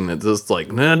watching that just like,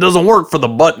 it doesn't work for the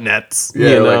butt nets, yeah,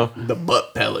 you know, like the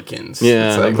butt pelicans.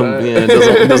 Yeah, like,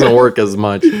 it doesn't work as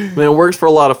much. I mean, it works for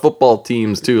a lot of football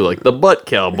teams too, like the butt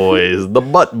Cowboys, the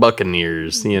butt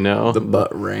Buccaneers, you know, the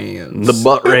butt Rams, the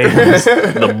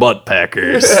butt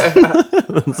Packers.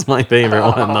 That's my favorite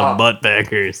one, the butt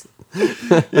Packers.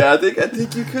 Yeah, I think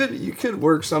you could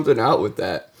work something out with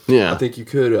that. Yeah, I think you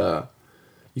could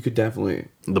definitely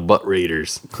the Butt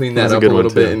Raiders clean that up a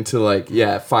little bit into like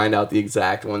find out the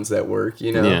exact ones that work,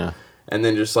 you know, and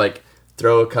then just like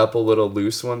throw a couple little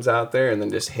loose ones out there, and then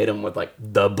just hit them with like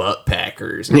the Butt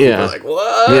Packers. And people are like,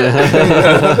 what?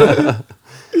 Yeah.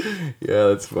 Yeah,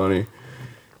 that's funny.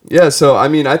 Yeah, so I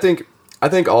mean, I think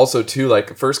also too,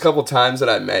 like first couple times that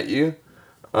I met you,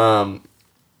 I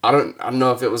don't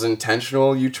know if it was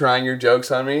intentional you trying your jokes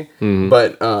on me,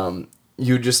 but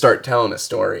you just start telling a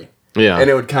story. Yeah. And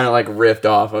it would kind of like rift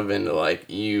off of into like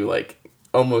you like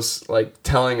almost like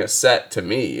telling a set to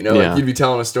me, you know, like you'd be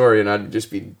telling a story and I'd just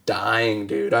be dying,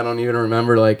 dude. I don't even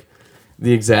remember like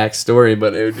the exact story,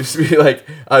 but it would just be like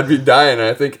I'd be dying. And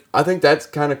I think that's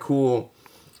kind of cool.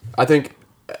 I think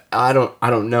I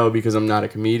don't know because I'm not a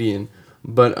comedian,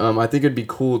 but I think it'd be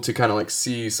cool to kind of like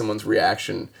see someone's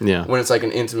reaction when it's like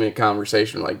an intimate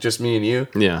conversation, like just me and you.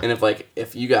 Yeah. And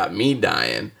if you got me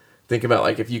dying, think about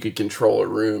like if you could control a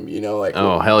room, you know, like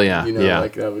hell yeah, you know,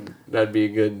 like that'd be a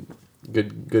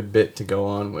good bit to go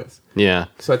on with. Yeah.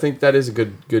 So I think that is a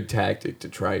good tactic to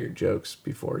try your jokes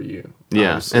before you.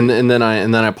 Yeah, honestly. and then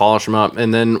I polish them up,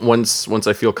 and then once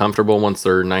I feel comfortable, once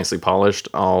they're nicely polished,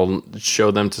 I'll show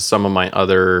them to some of my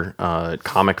other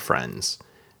comic friends.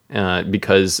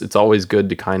 Because it's always good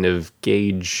to kind of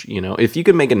gauge, you know, if you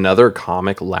can make another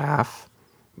comic laugh,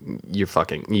 you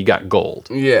got gold.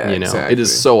 Yeah, you know, exactly. It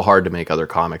is so hard to make other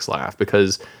comics laugh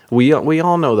because we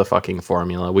all know the fucking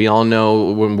formula. We all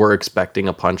know when we're expecting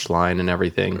a punchline and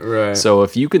everything. Right. So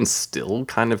if you can still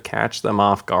kind of catch them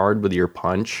off guard with your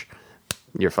punch,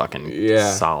 you're fucking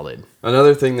solid.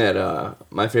 Another thing that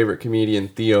my favorite comedian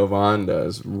Theo Von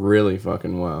does really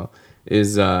fucking well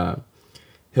is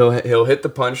he'll hit the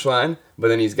punchline, but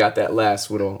then he's got that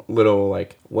last little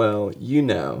like, well, you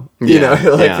know,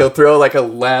 he'll throw like a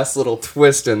last little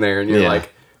twist in there, and you're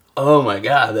like, oh my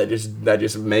god, that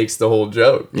just makes the whole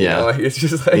joke. You know? Like it's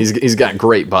just like he's got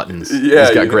great buttons. Yeah,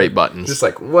 he's got great buttons. Just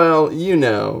like, well, you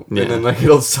know, and then like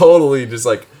it'll totally just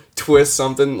like twist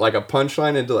something like a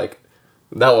punchline into like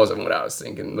that wasn't what I was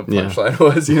thinking the punchline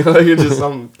was, you know, like it's just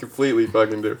something completely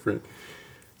fucking different.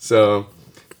 So,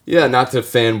 yeah, not to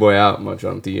fanboy out much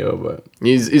on Theo, but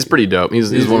he's pretty dope.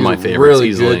 He's one of my favorites. Really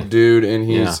easily. good dude,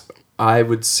 and I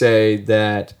would say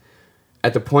that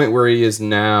at the point where he is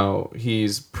now,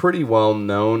 he's pretty well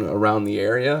known around the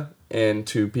area and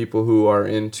to people who are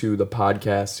into the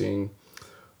podcasting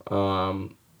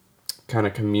kind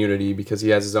of community, because he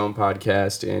has his own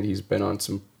podcast and he's been on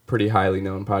some pretty highly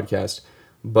known podcasts.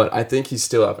 But I think he's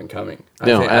still up and coming.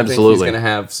 Absolutely. I think he's going to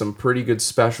have some pretty good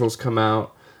specials come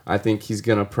out. I think he's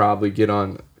going to probably get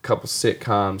on a couple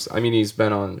sitcoms. I mean, he's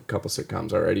been on a couple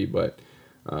sitcoms already, but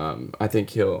I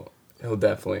think he'll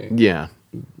definitely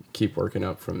keep working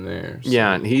up from there. So.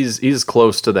 Yeah, and he's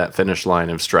close to that finish line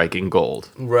of striking gold.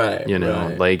 Right. You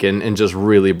know, like and just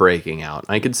really breaking out.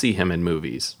 I could see him in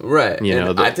movies. Right. You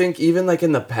know, I think even like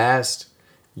in the past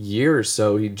year or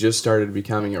so, he just started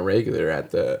becoming a regular at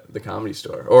the Comedy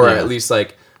Store, or at least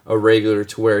like a regular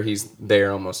to where he's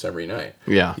there almost every night.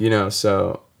 Yeah. You know,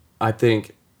 so I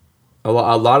think a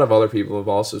lot of other people have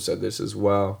also said this as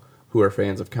well, who are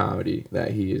fans of comedy,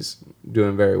 that he is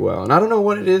doing very well. And I don't know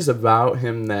what it is about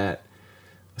him that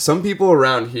some people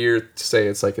around here say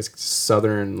it's like his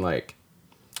southern, like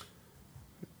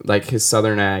his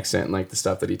southern accent, like the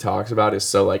stuff that he talks about is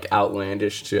so like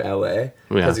outlandish to LA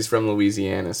because he's from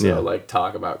Louisiana. So like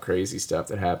talk about crazy stuff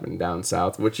that happened down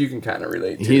south, which you can kind of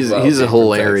relate to. He's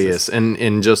hilarious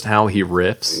and just how he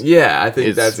riffs. Yeah, I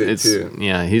think that's it too.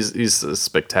 Yeah, he's a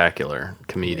spectacular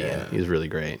comedian. Yeah. He's really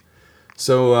great.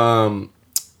 So,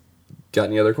 got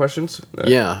any other questions?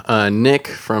 Yeah. Nick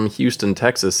from Houston,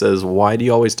 Texas says, why do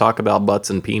you always talk about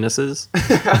butts and penises?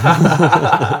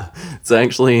 It's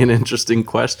actually an interesting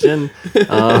question.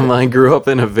 I grew up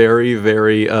in a very,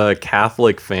 very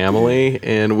Catholic family,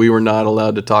 and we were not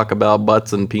allowed to talk about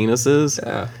butts and penises.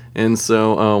 Yeah. And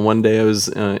so one day I was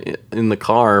in the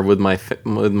car with my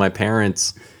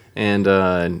parents, and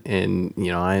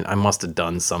you know, I must have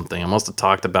done something. I must have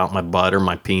talked about my butt or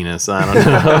my penis. I don't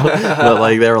know. But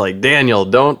like they were like, Daniel,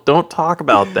 don't talk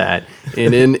about that.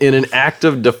 And in an act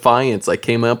of defiance, I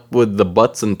came up with the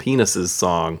Butts and Penises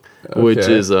song, which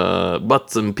is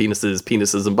butts and penises,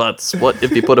 penises and butts. What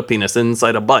if you put a penis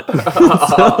inside a butt?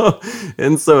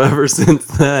 So ever since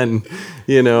then,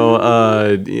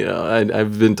 I've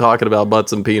been talking about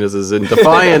butts and penises in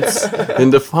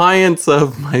defiance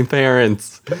of my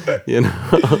parents. It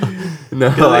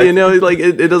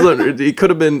doesn't. It could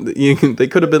have been. They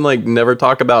could have been like, never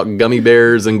talk about gummy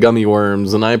bears and gummy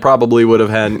worms, and I probably would have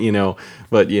had.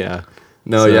 But yeah.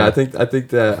 No, so, yeah, I think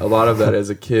that a lot of that as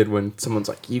a kid, when someone's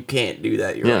like, "You can't do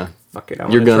that," you're like, "Fuck it,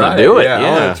 you're gonna do it." Yeah,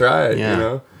 I want to try it.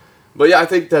 Yeah. But yeah, I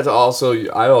think that's also.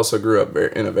 I also grew up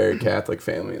in a very Catholic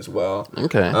family as well.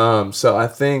 Okay. So I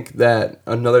think that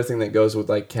another thing that goes with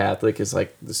like Catholic is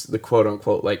like the quote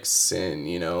unquote like sin.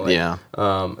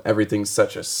 Everything's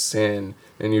such a sin,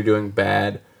 and you're doing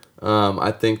bad.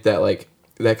 I think that like.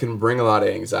 That can bring a lot of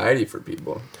anxiety for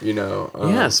people,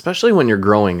 especially when you're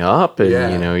growing up and,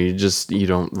 you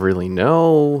don't really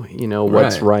know,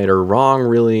 what's right or wrong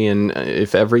really. And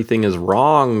if everything is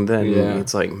wrong, then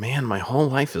it's like, man, my whole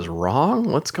life is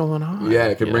wrong. What's going on? Yeah.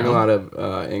 It can bring a lot of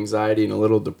anxiety and a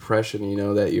little depression,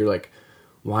 that you're like,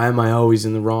 why am I always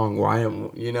in the wrong?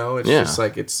 It's just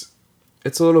like, it's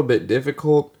a little bit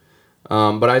difficult.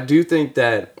 But I do think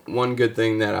that one good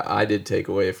thing that I did take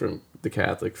away from the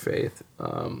Catholic faith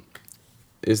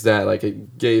is that like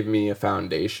it gave me a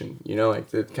foundation,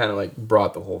 like it kind of like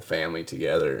brought the whole family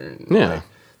together and like,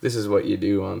 this is what you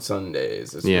do on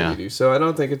Sundays, this is what you do. So I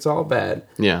don't think it's all bad.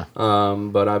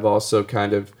 But I've also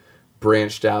kind of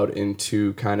branched out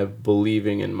into kind of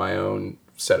believing in my own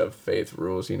set of faith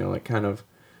rules, like kind of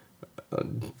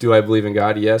do I believe in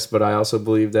God? Yes, but I also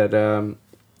believe that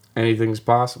anything's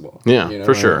possible.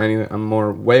 For sure. I'm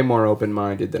way more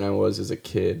open-minded than I was as a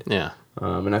kid. Yeah.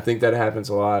 And I think that happens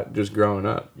a lot just growing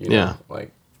up.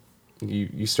 Like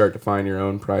you start to find your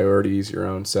own priorities, your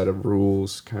own set of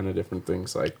rules, kind of different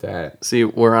things like that. See,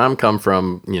 where I'm come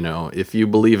from, if you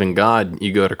believe in God,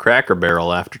 you go to Cracker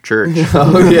Barrel after church.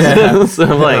 Oh, yeah. So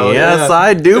I'm like,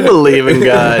 I do believe in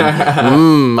God.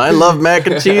 I love mac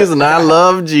and cheese and I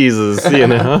love Jesus,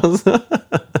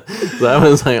 So I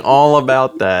was like all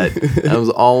about that. I was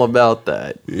all about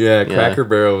that. Yeah, Cracker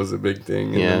Barrel was a big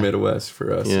thing in the Midwest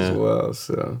for us as well.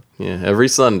 So every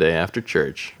Sunday after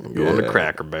church, I'm going to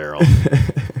Cracker Barrel.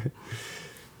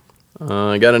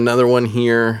 I got another one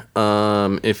here.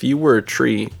 If you were a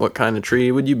tree, what kind of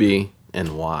tree would you be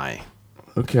and why?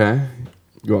 Okay.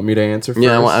 You want me to answer first?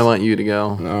 Yeah, I want you to go.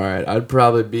 All right, I'd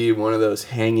probably be one of those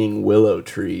hanging willow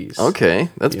trees. Okay,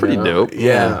 that's pretty dope.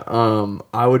 Yeah,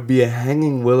 I would be a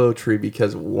hanging willow tree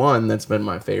because one, that's been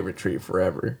my favorite tree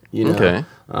forever. You know, Okay.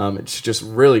 It's just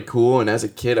really cool. And as a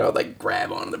kid, I would like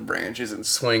grab onto the branches and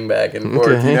swing back and forth.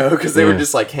 Okay. You know, because they were Yeah.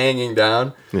 just like hanging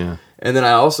down. Yeah. And then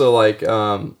I also like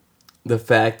the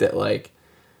fact that like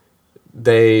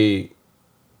they.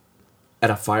 At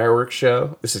a fireworks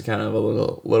show, this is kind of a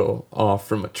little off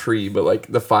from a tree, but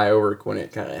like the firework when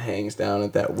it kind of hangs down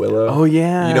at that willow. Oh,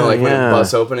 yeah, you know, like when it yeah.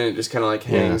 busts open and it just kind of like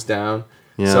hangs down.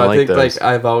 Yeah, so I I like think those. like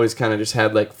I've always kind of just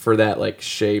had like for that like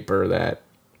shape or that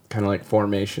kind of like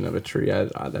formation of a tree.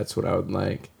 That's what I would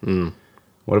like.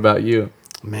 What about you?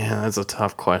 Man, that's a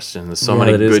tough question. There's so Yeah,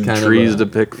 many it is good kind of trees a- to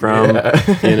pick from.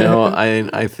 You know,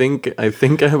 I think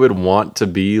I would want to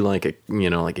be like a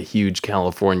like a huge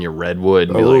California redwood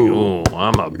and be like, oh,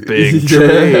 I'm a big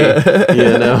tree.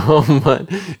 You know, but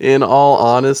in all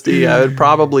honesty, I would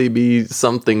probably be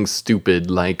something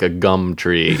stupid like a gum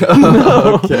tree,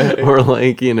 or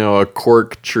like a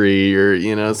cork tree,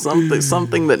 or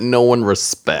something that no one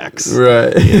respects.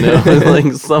 Right. You know,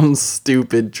 like some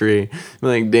stupid tree.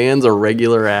 Like Dan's a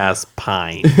regular ass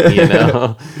pine,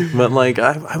 but like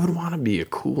I would want to be a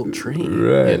cool tree,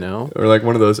 Right. Or Or like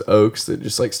one of those oaks that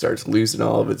just like starts losing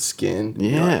all of its skin.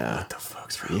 You're like, yeah, what the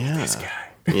fuck's wrong with this guy?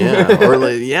 yeah, or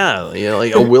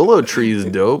like a willow tree is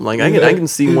dope. Like I can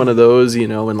see one of those, in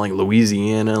like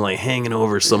Louisiana, like hanging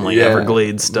over some like Yeah.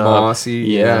 Everglades stuff, Mossy,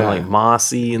 yeah. like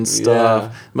mossy and stuff.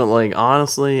 Yeah. But like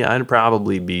honestly, I'd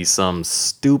probably be some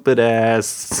stupid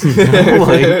ass,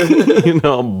 like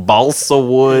balsa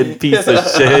wood piece of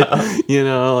shit.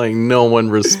 Like no one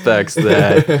respects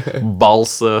that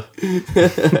balsa.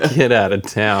 Get out of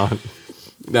town.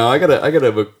 Now I got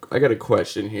a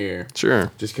question here.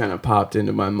 Sure. Just kind of popped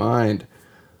into my mind.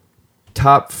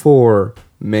 Top 4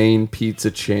 main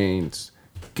pizza chains.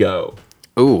 Go.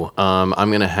 Ooh, I'm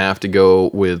gonna have to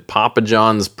go with Papa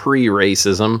John's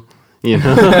pre-racism.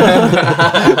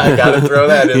 I gotta throw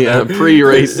that in Yeah, there.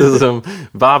 pre-racism.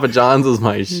 Papa John's was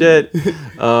my shit.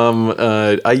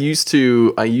 I used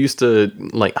to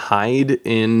like hide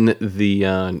in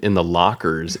the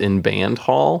lockers in band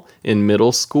hall in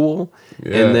middle school,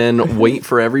 Yeah. and then wait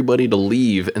for everybody to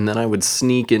leave, and then I would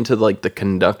sneak into like the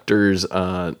conductor's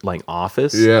like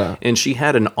office. Yeah. And she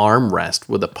had an armrest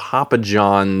with a Papa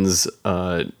John's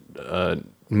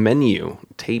menu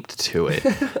taped to it,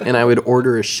 and I would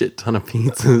order a shit ton of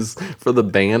pizzas for the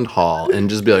band hall and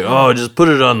just be like, oh, just put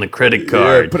it on the credit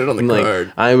card. put it on the And, like,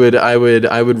 card. I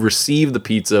would receive the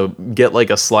pizza, get like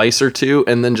a slice or two,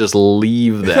 and then just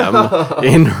leave them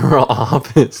in her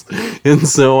office. And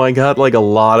so I got like a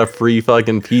lot of free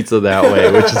fucking pizza that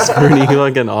way, which is pretty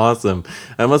fucking awesome.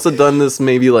 I must have done this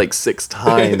maybe like 6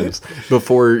 times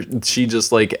before she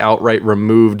just like outright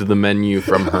removed the menu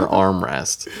from her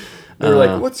armrest. They're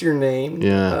like, what's your name?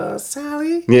 yeah.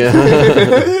 Sally? Yeah.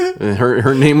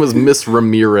 her name was Miss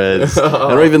Ramirez. I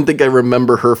don't even think I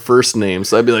remember her first name,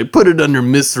 so I'd be like, put it under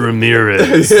Miss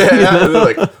Ramirez. Yeah. They're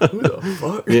like, who the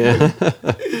fuck? Yeah.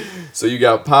 So you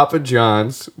got Papa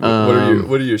John's. What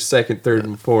are your second, third,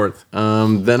 and fourth?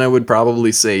 Then I would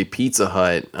probably say Pizza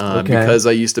Hut, Okay. because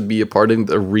I used to be a part of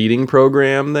the reading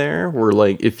program there, where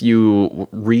like if you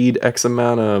read X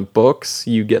amount of books,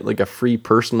 you get like a free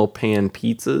personal pan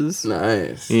pizzas.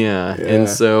 Nice. Yeah. And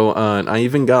so I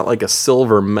even got like a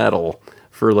silver medal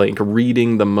for like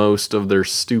reading the most of their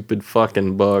stupid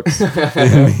fucking books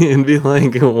and be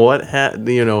like,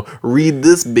 read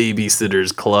this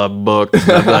Babysitter's Club book.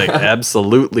 And I'd be like,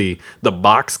 absolutely. The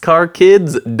Boxcar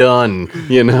Kids, done.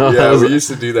 Yeah, we used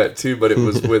to do that too, but it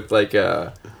was with like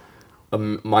a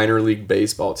minor league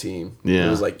baseball team. Yeah. It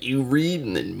was like, you read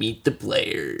and then meet the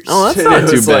players. Oh, that's And not it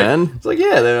too was like- bad. It's like,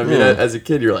 yeah, then, I mean, Yeah. as a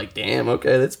kid, you're like, damn,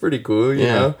 okay, that's pretty cool, you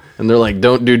know? And they're like,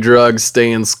 don't do drugs,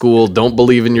 stay in school, don't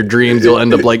believe in your dreams, you'll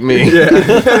end up like me.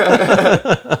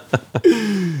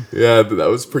 Yeah, that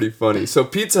was pretty funny. So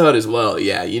Pizza Hut as well,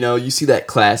 yeah, you see that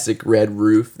classic red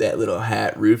roof, that little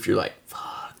hat roof, you're like,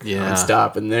 fuck, Yeah. I'm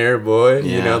stopping there, boy.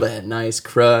 Yeah. That nice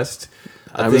crust.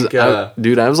 I was think,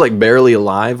 like barely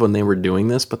alive when they were doing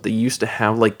this, but they used to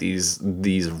have like these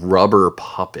rubber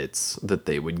puppets that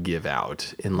they would give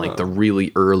out in like the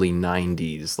really early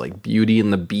 90s, like Beauty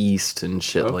and the Beast and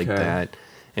shit like Okay. that.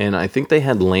 And I think they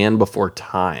had Land Before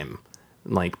Time,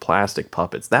 like plastic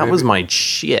puppets. That was my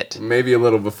shit. maybe a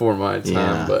little before my time,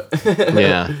 Yeah. but...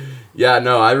 Yeah. Yeah,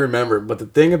 no, I remember. But the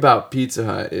thing about Pizza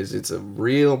Hut is it's a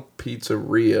real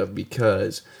pizzeria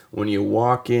because when you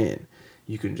walk in,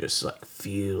 you can just like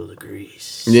feel the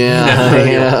grease. Yeah.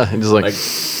 Yeah. Just like,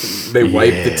 Like they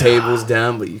wipe the tables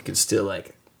down, but you can still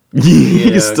like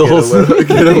You still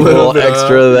get a little bit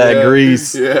extra of that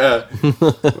grease. Yeah.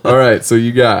 All right, so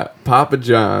you got Papa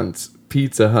John's,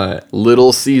 Pizza Hut.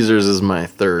 Little Caesars is my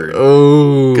third.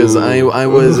 Oh. Because I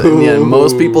was, yeah,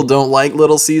 most people don't like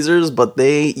Little Caesars, but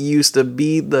they used to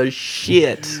be the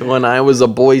shit when I was a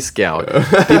Boy Scout.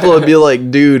 People would be like,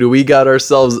 dude, we got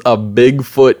ourselves a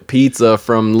Bigfoot pizza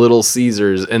from Little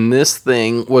Caesars, and this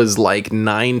thing was like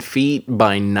 9 feet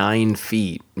by 9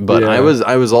 feet. But Yeah.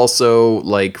 I was also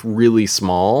like really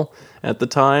small at the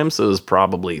time, so it was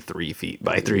probably 3 feet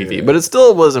by 3 feet. But it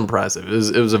still was impressive.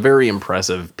 It was a very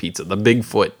impressive pizza. The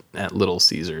Bigfoot at Little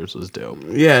Caesars was dope.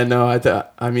 Yeah, no,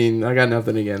 I mean, I got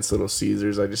nothing against Little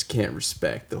Caesars. I just can't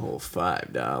respect the whole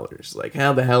 $5. Like,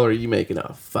 how the hell are you making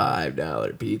a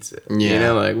 $5 pizza? You Yeah.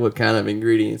 know, like, what kind of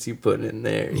ingredients you putting in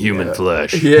there? Human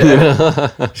flesh. Yeah.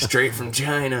 Straight from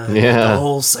China. Yeah. The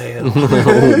wholesale.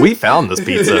 We found this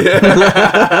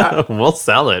pizza. We'll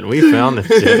sell it. We found this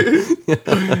shit.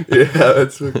 Yeah,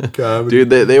 that's fucking comedy.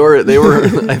 Dude, they were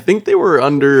I think they were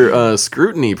under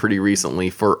scrutiny pretty recently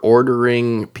for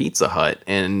ordering Pizza Hut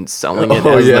and selling it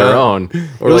as their own.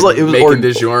 Or it was like it was making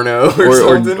DiGiorno or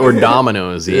something. or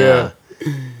Domino's, yeah.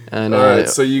 Yeah. And All right,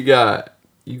 so you got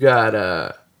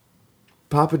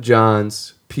Papa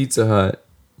John's, Pizza Hut,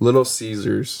 Little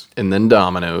Caesars. and then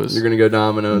Domino's. You're gonna go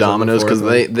Domino's. Domino's, because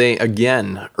they they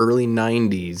again, early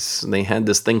 90s, they had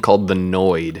this thing called the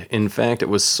Noid. In fact, it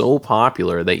was so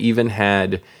popular they even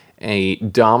had a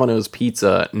Domino's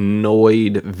Pizza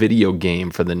Noid video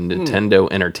game for the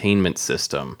Nintendo Entertainment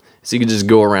System. So you could just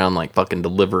go around like fucking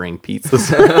delivering pizzas.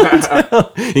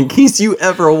 In case you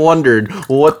ever wondered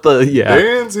what the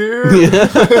Dan's here.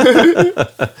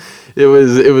 it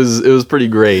was pretty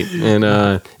great,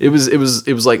 and it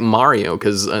was like Mario,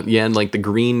 because you had like the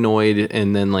green Noid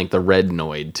and then like the red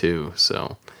Noid too.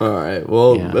 So All right,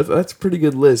 well, Yeah. that's a pretty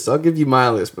good list. I'll give you my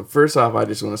list, but first off, I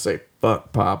just want to say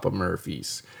fuck Papa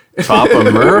Murphy's. Papa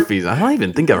Murphy's, I don't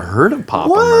even think I've heard of Papa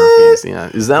Murphy's. Yeah,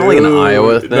 is that like an Dude,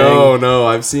 Iowa thing? No,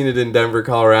 I've seen it in Denver,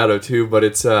 Colorado too, but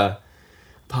it's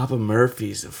Papa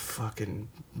Murphy's, a fucking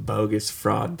bogus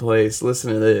fraud place.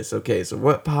 Listen to this. Okay, so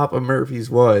what Papa Murphy's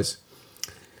was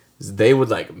is they would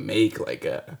like make like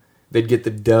they'd get the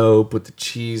dough, put the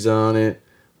cheese on it,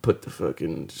 put the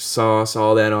fucking sauce,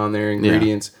 all that on their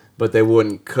ingredients, but they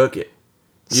wouldn't cook it.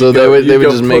 So they would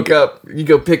just make you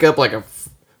go pick up like a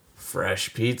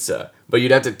fresh pizza, but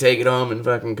you'd have to take it home and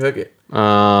fucking cook it.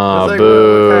 Oh, like,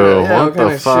 boo! what What kind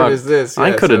the of fuck? shit is this? I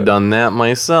Yeah, could have so- done that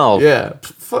myself. Yeah.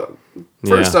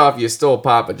 First Yeah. off, you stole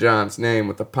Papa John's name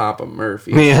with the Papa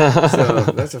Murphy. Yeah. So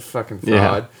that's a fucking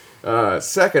fraud.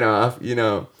 Second off,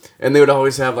 and they would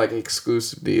always have like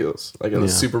exclusive deals. Like in the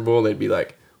Super Bowl, they'd be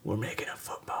like, "We're making a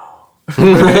football."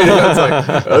 It's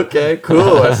like, okay,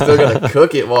 cool. I still gotta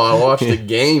cook it while I watch the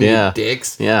game, Yeah. you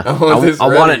dicks. Yeah, I want this I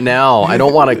want ready. it now. I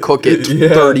don't want to cook it Yeah.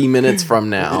 30 minutes from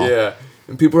now. Yeah.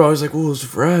 And people are always like, "Well, it's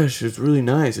fresh. It's really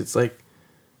nice." It's like,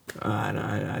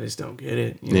 I just don't get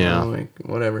it. Yeah. Like,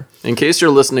 whatever. In case you're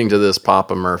listening to this,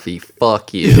 Papa Murphy,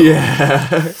 fuck you. Yeah.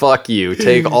 Fuck you.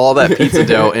 Take all that pizza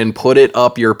dough and put it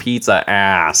up your pizza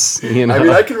ass. You know? I mean,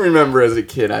 I can remember as a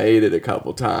kid, I ate it a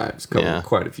couple times, Yeah.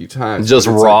 quite a few times. Just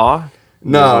But it's like- raw?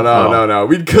 No.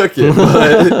 We'd cook it,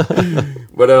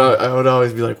 but I would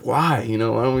always be like, why? Why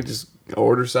don't we just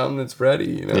order something that's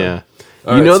ready? Yeah.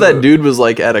 All You right, know so- that dude was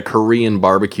like at a Korean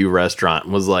barbecue restaurant,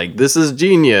 was like, this is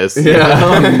genius. You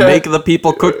Yeah. know? Make the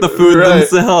people cook the food Right.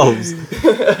 themselves.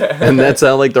 And that's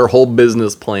how like their whole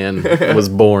business plan was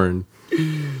born.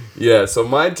 Yeah. So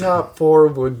my top 4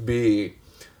 would be,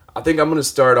 I think I'm gonna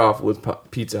start off with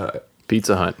Pizza Hut.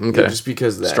 Pizza Hut. Okay. Just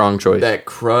because that Strong choice. that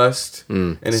crust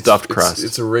and stuffed crust.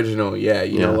 It's original, yeah.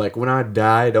 You know, Yeah. like when I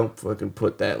die, don't fucking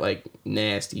put that like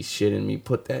nasty shit in me.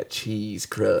 Put that cheese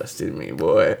crust in me,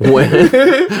 boy.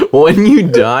 When you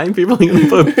die, people are gonna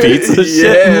put pizza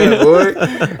shit in Yeah, you. boy.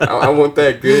 I want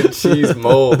that good cheese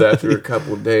mold after a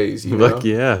couple days. You know. Fuck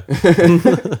yeah.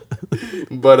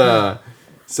 But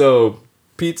so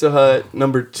Pizza Hut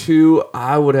number 2,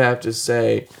 I would have to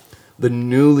say the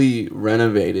newly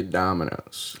renovated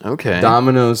Domino's. Okay.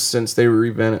 Domino's, since they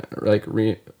redid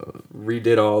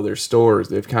all their stores,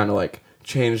 they've kind of like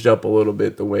changed up a little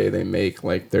bit the way they make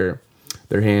like their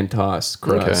hand tossed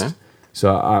crust. Okay.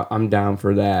 So I'm down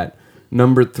for that.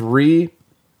 Number 3,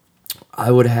 I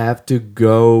would have to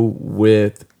go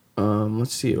with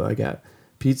let's see what I got.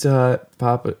 Pizza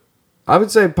Hut, I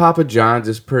would say Papa John's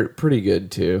is pretty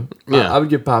good too. Yeah. I would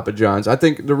give Papa John's. I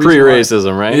think the reason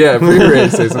Pre-racism, right? Yeah,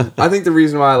 pre-racism. I think the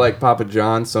reason why I like Papa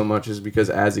John's so much is because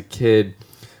as a kid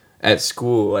at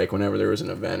school, like whenever there was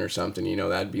an event or something,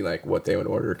 that'd be like what they would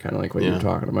order, kind of like what you Yeah. were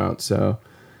talking about. So,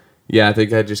 yeah, I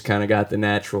think I just kind of got the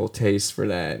natural taste for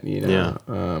that, you know.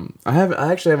 Yeah.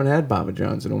 I actually haven't had Papa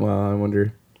John's in a while. I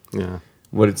wonder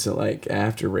what it's like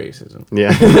after racism.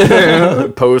 Yeah.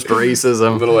 Post A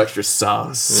racism. little extra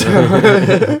sauce.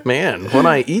 Man, when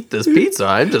I eat this pizza,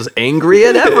 I'm just angry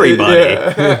at everybody.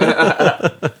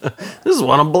 Just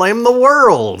want to blame the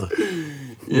world.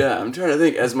 Yeah, I'm trying to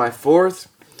think. As my fourth,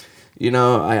 you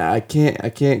know, I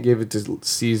can't give it to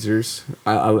Caesars.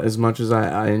 As much as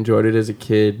I enjoyed it as a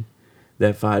kid,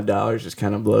 that $5 just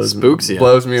kind of blows me away. Spooks you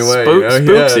know?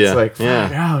 you. It's like Yeah.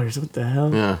 $5. What the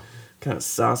hell? Yeah. What kind of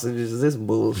sausage is this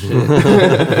bullshit?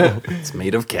 It's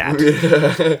made of cat.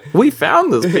 We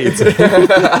found this pizza.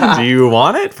 Do you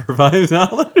want it for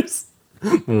 $5?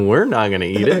 We're not going to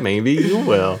eat it. Maybe you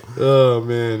will. Oh,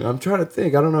 man. I'm trying to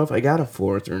think. I don't know if I got a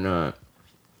fourth or not.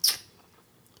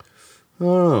 I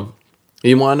don't know.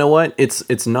 You want to know what?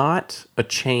 It's not a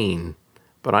chain,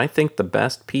 but I think the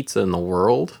best pizza in the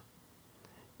world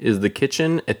is the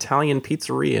Kitchen Italian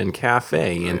Pizzeria and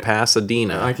Cafe in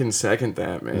Pasadena. I can second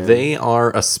that, man. They are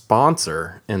a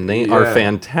sponsor, and they are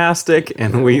fantastic,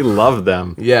 and we love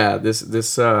them. Yeah, this got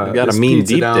this a mean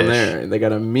pizza deep down dish. there. They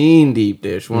got a mean deep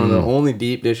dish. One of the only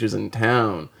deep dishes in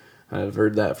town. I've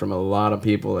heard that from a lot of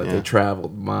people that they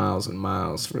traveled miles and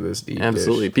miles for this deep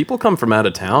Absolutely, dish. people come from out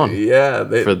of town. Yeah,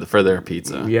 for their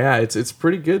pizza. yeah, it's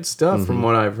pretty good stuff Mm-hmm. from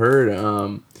what I've heard.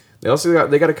 They also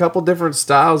got a couple different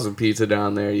styles of pizza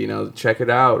down there. You know, check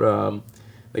it out.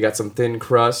 They got some thin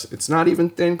crust. It's not even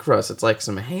thin crust. It's like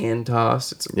some hand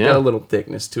tossed. It's got a little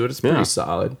thickness to it. It's pretty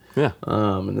solid. Yeah.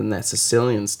 And then that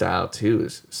Sicilian style too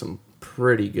is some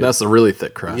pretty good. That's a really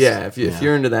thick crust. Yeah, if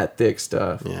you're into that thick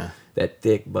stuff, that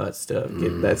thick butt stuff,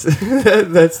 that's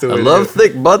that's the way. I to love do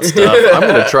it. thick butt stuff. I'm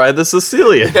gonna try the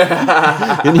Sicilian.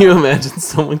 Can you imagine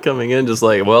someone coming in just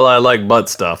like, well, I like butt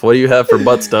stuff. What do you have for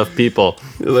butt stuff, people?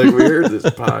 Like we heard this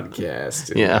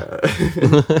podcast.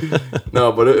 And,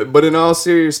 no, but in all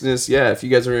seriousness, yeah, if you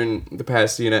guys are in the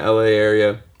Pasadena, LA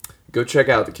area, go check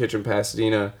out the Kitchen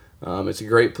Pasadena. It's a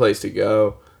great place to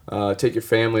go. Take your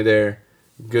family there.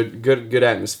 Good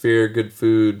atmosphere, good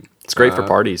food. It's great for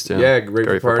parties too. Yeah,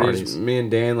 great for parties. Me and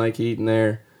Dan like eating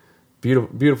there.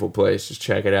 Beautiful place. Just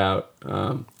check it out.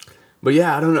 But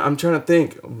yeah, I don't know. I'm trying to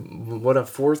think what a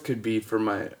fourth could be for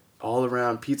my all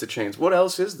around pizza chains. What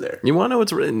else is there? You want to know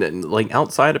what's written like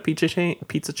outside of pizza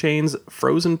chains,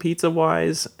 frozen pizza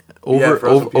wise? I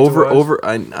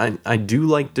do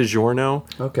like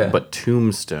DiGiorno. Okay. But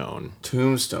Tombstone's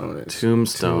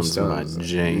my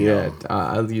jam. Yeah,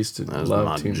 I used to love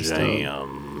my Tombstone.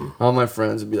 jam. All my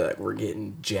friends would be like, "We're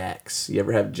getting Jacks." You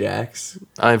ever have Jacks?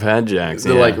 I've had Jack's.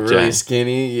 They're like really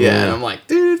skinny. Yeah, Yeah. and I'm like,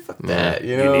 dude, fuck that.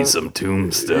 You know, need some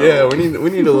Tombstone. Yeah, we need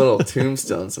a little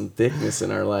Tombstone, some thickness in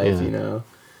our life. You know.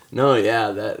 No, yeah,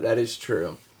 that is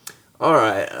true. All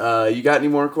right, you got any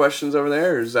more questions over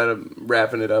there, or is that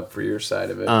wrapping it up for your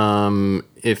side of it?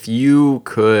 If you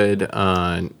could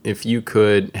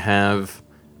have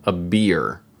a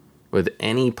beer with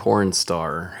any porn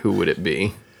star, who would it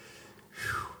be?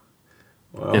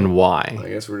 Well, and why? I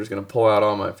guess we're just gonna pull out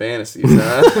all my fantasies,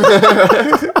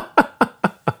 huh?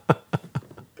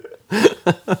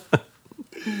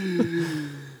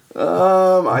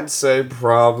 I'd say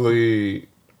probably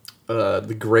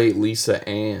the great Lisa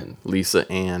Ann. Lisa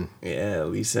Ann. Yeah,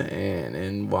 Lisa Ann.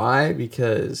 And why?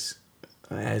 Because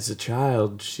as a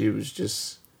child, she was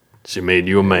just... She made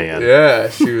you a man. Yeah,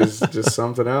 she was just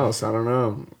something else. I don't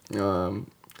know.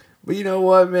 But you know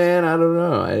what, man? I don't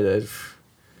know. I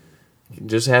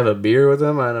just have a beer with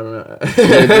them? I don't know.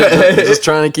 Just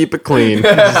trying to keep it clean.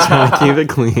 Just trying to keep it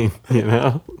clean, you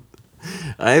know?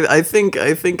 I think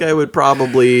I would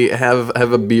probably have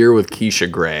a beer with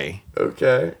Keisha Grey.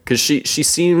 Okay. Cause she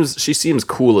seems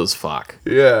cool as fuck.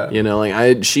 Yeah. You know,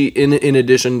 like she in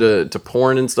addition to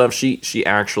porn and stuff, she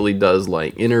actually does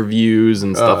like interviews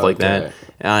and stuff like that.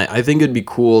 And I think it'd be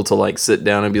cool to like sit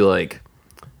down and be like,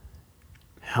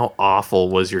 how awful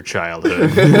was your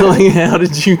childhood? Like, how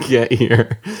did you get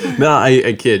here? No,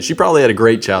 I kid. She probably had a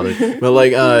great childhood. But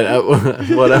like,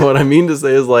 what I mean to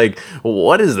say is like,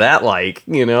 what is that like?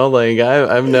 You know, like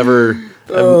I've never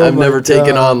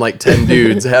taken on like 10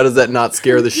 dudes. How does that not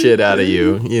scare the shit out of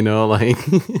you? You know, like,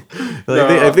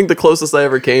 I think the closest I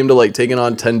ever came to like taking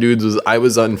on 10 dudes was I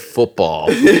was on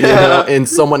football, you know, and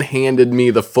someone handed me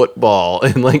the football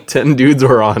and like 10 dudes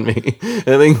were on me.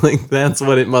 I think like that's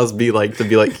what it must be like to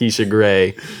be like Keisha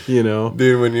Grey, you know?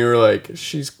 Dude, when you were like,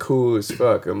 she's cool as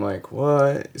fuck, I'm like,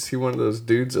 what? Is he one of those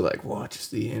dudes that like watches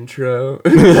the intro?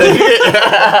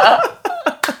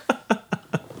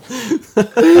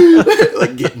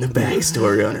 Like getting the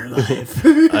backstory on her life.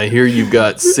 I hear you've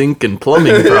got sink and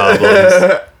plumbing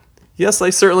problems. Yes,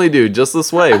 I certainly do. Just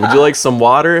this way. Would you like some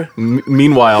water?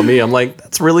 Meanwhile, I'm like,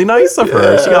 that's really nice of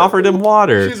her. She offered him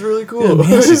water. She's really cool. Yeah,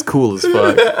 man, she's cool as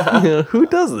fuck. Who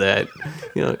does that?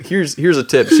 Here's a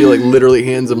tip. She like literally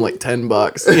hands him like $10.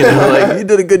 Like, you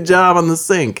did a good job on the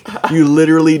sink. You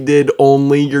literally did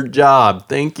only your job.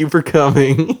 Thank you for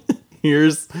coming.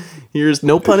 Here's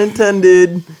no pun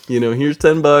intended. Here's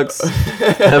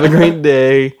 $10. Have a great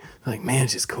day. Like, man,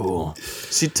 she's cool.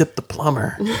 She tipped the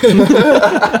plumber.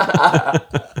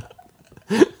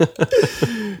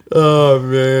 Oh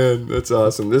man, that's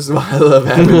awesome. This is why I love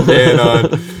having Dan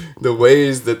on. The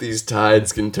ways that these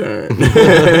tides can turn.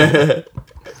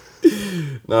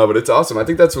 No, but it's awesome. I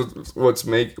think that's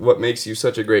what makes you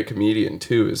such a great comedian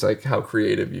too, is like how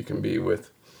creative you can be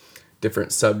with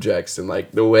different subjects and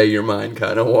like the way your mind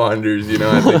kind of wanders.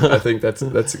 I think that's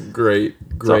a great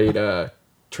trait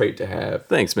to have.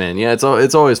 Thanks, man. Yeah,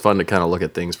 it's always fun to kind of look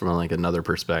at things from like another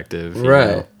perspective. You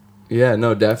right. know? Yeah,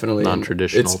 no, definitely.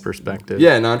 Non-traditional perspective.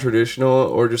 Yeah, non-traditional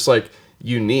or just like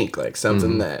unique, like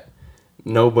something that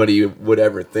nobody would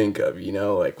ever think of,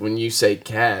 Like when you say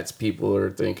cats, people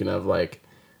are thinking of like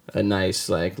a nice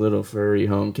like little furry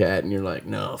home cat and you're like,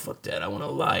 no, fuck that, I want a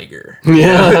liger.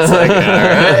 Yeah. It's like, all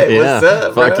right, what's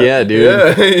up? Fuck bro? yeah,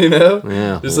 dude. Yeah,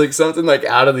 Yeah. Just like something like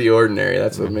out of the ordinary.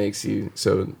 That's what makes you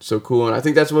so cool. And I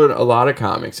think that's what a lot of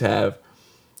comics have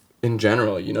in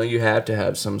general. You have to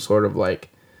have some sort of like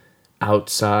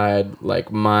outside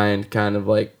like mind, kind of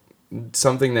like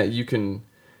something that you can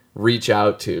reach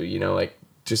out to, like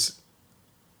just,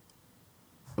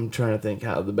 I'm trying to think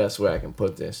how the best way I can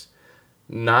put this.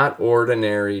 Not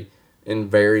ordinary and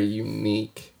very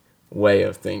unique way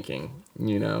of thinking.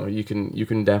 You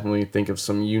can definitely think of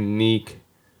some unique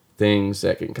things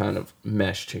that can kind of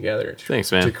mesh together.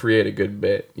 Thanks, man. To create a good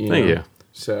bit. Thank you.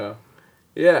 So,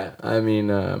 yeah, I mean,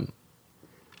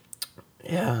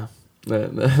 yeah.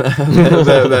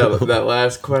 That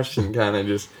last question kind of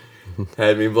just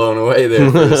had me blown away there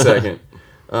for a second.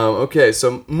 Okay,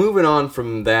 so moving on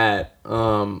from that,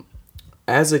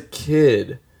 as a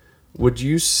kid, would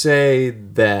you say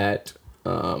that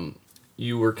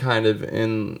you were kind of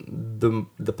in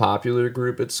the popular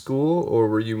group at school, or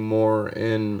were you more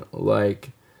in like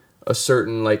a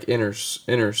certain like inner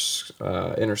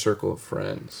circle of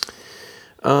friends?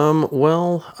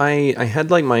 Well, I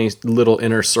had like my little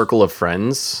inner circle of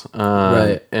friends,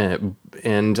 Right. and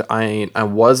I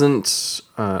wasn't,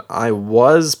 I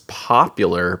was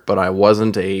popular, but I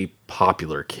wasn't a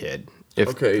popular kid.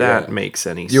 If that makes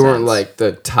any sense. You weren't like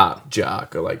the top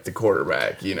jock or like the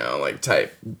quarterback, like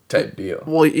type deal.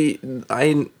 Well,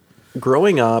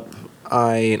 growing up,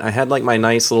 I had like my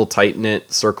nice little tight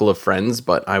knit circle of friends,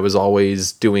 but I was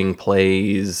always doing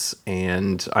plays,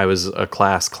 and I was a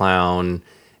class clown,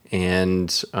 and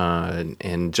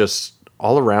just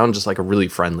all around just like a really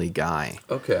friendly guy.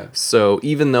 Okay. So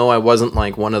even though I wasn't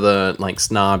like one of the like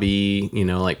snobby,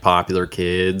 like popular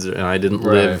kids, and I didn't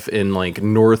live in like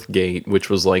Northgate, which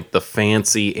was like the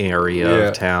fancy area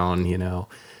of town,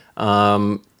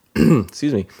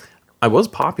 excuse me, I was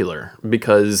popular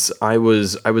because I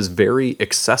was very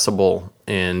accessible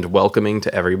and welcoming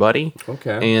to everybody.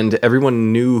 Okay. And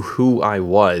everyone knew who I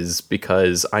was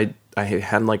because I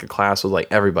had like a class with like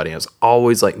everybody. I was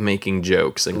always like making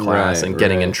jokes in class and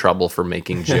getting in trouble for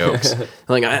making jokes.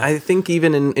 Like I think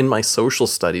even in my social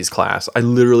studies class,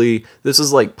 this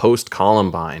is like post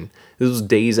Columbine. This was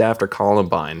days after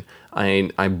Columbine.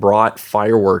 I brought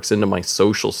fireworks into my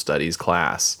social studies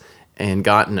class and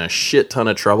got in a shit ton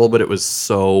of trouble, but it was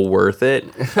so worth it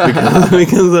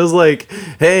because I was like,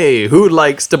 hey, who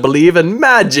likes to believe in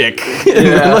magic? And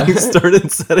then, like,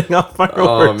 started setting off fireworks.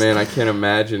 Oh man, I can't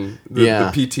imagine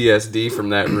the PTSD from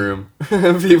that room.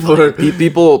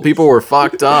 People were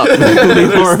fucked up.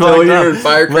 They're still hearing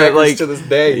firecrackers to this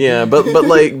day. Yeah, but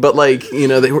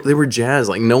they were jazzed.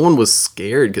 Like no one was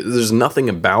scared because there's nothing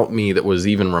about me that was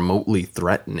even remotely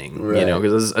threatening.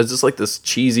 Because I was just like this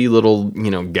cheesy little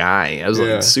guy. I was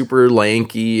like super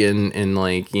lanky and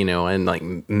like and like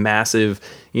massive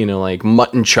like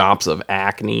mutton chops of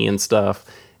acne and stuff.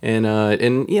 And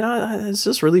it's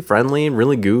just really friendly and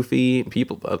really goofy.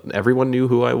 Everyone knew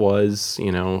who I was,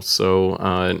 so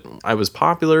I was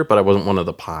popular, but I wasn't one of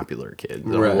the popular kids.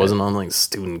 I wasn't on like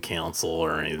student council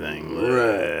or anything.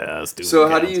 So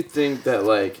how do you think that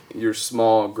like your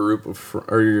small group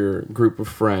or your group of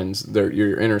friends,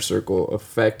 your inner circle,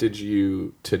 affected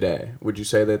you today? Would you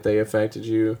say that they affected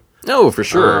you? Oh, for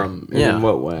sure. In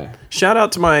what way? Shout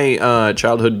out to my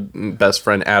childhood best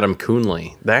friend, Adam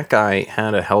Coonley. That guy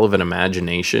had a hell of an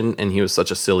imagination, and he was such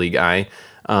a silly guy.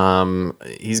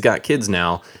 He's got kids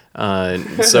now.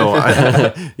 So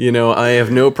I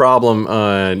have no problem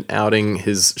outing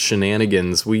his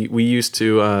shenanigans. We used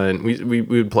to we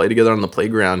would play together on the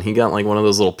playground. He got like one of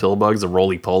those little pill bugs, the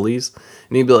roly-polies,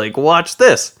 and he'd be like, "Watch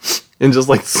this." And just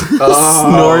like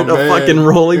snort a fucking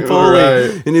roly-poly.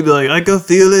 Right. And he'd be like, "I can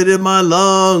feel it in my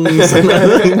lungs." And I'm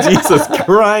like, Jesus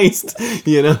Christ.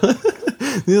 He's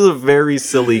a very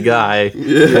silly guy.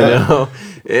 Yeah.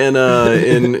 And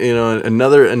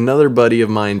another buddy of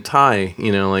mine, Ty,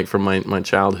 like from my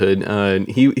childhood,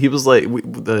 he was like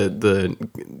the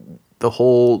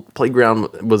whole playground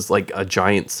was like a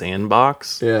giant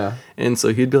sandbox. Yeah. And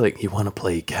so he'd be like, "You want to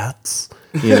play cats?"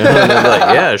 And I'd be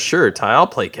like, "Yeah, sure, Ty, I'll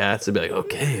play cats." He'd be like,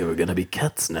 "Okay, we're gonna be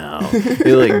cats now."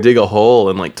 He like dig a hole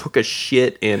and like took a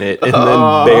shit in it and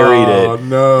then buried it.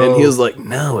 No. And he was like,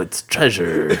 "No, it's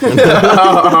treasure."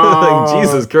 Like,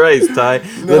 Jesus Christ, Ty.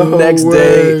 The next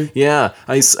day, yeah,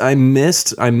 I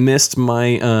missed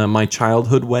my my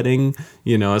childhood wedding.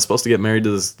 I was supposed to get married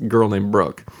to this girl named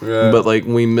Brooke, but like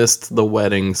we missed the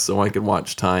wedding so I could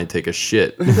watch Ty take a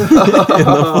shit in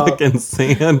the fucking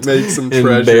sand, make some and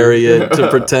treasure. Bury it to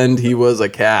pretend he was a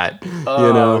cat.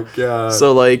 God.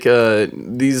 So like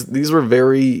these were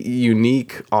very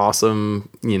unique, awesome,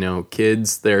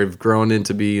 kids. They've grown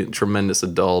into be tremendous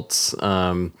adults.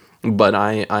 But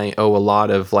I owe a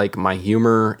lot of like my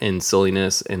humor and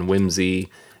silliness and whimsy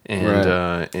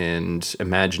and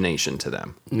imagination to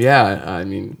them. Yeah, I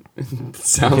mean, it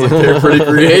sounds like they're pretty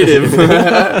creative.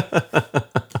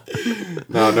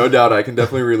 No doubt, I can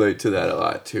definitely relate to that a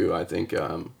lot too. I think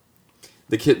a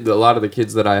lot of the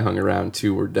kids that I hung around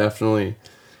too were definitely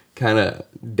kind of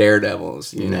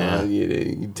daredevils.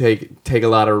 You take a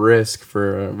lot of risk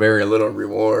for a very little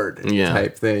reward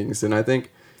type things, and I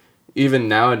think even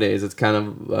nowadays it's kind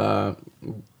of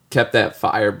kept that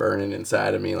fire burning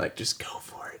inside of me. Like, just go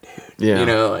for it, dude.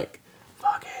 Yeah. Like,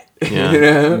 fuck it.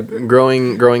 Yeah.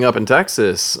 Growing up in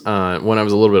Texas, when I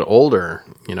was a little bit older,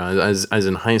 I was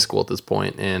in high school at this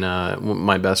point, and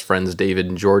my best friends David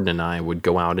and Jordan and I would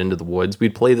go out into the woods.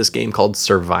 We'd play this game called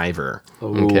Survivor.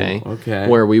 Ooh, okay.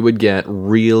 Where we would get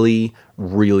really,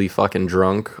 really fucking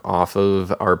drunk off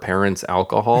of our parents'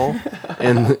 alcohol,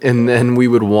 and then we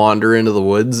would wander into the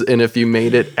woods. And if you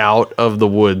made it out of the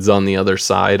woods on the other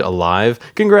side alive,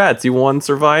 congrats, you won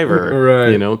Survivor.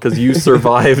 Right. Because you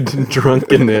survived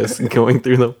drunkenness going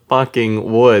through the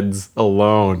fucking woods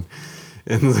alone.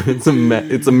 And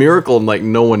it's a miracle, like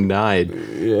no one died.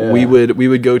 Yeah. We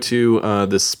would go to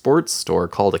this sports store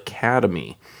called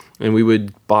Academy, and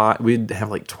we'd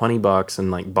have like $20 and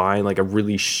like buy like a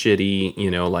really shitty,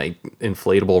 like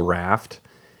inflatable raft,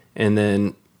 and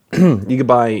then you could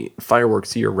buy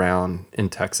fireworks year round in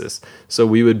Texas. So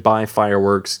we would buy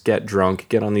fireworks, get drunk,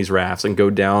 get on these rafts, and go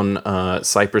down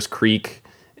Cypress Creek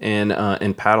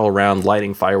and paddle around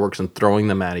lighting fireworks and throwing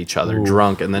them at each other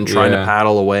drunk, and then trying to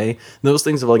paddle away. Those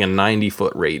things have like a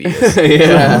 90-foot radius.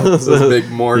 Those big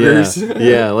mortars.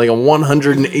 Yeah, like a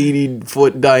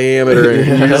 180-foot diameter,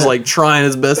 and you're just like trying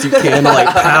as best you can to like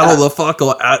paddle the fuck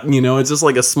out. It's just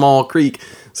like a small creek.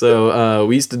 So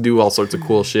we used to do all sorts of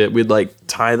cool shit. We'd like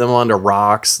tie them onto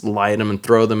rocks, light them, and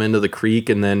throw them into the creek,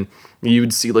 and then you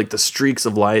would see like the streaks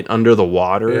of light under the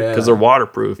water because they're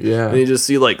waterproof. Yeah. And you just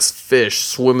see like fish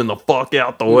swimming the fuck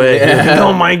out the way. Yeah. Like,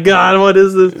 oh my God, what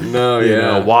is this?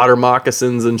 Water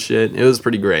moccasins and shit. It was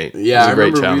pretty great. Yeah, it was a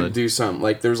great challenge. We'd do something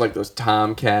like there's like those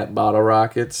Tomcat bottle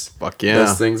rockets. Fuck yeah.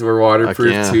 Those things were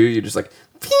waterproof too. You just like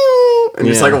pew, and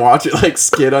just like watch it like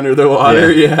skid under the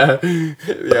water. Yeah,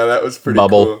 that was pretty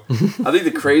cool. I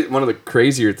think one of the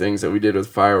crazier things that we did with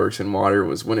fireworks and water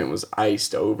was when it was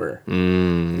iced over.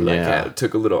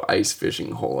 Took a little ice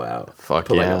fishing hole out.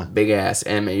 Put like a big ass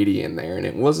M80 in there, and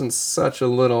it wasn't such a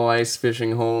little ice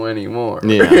fishing hole anymore.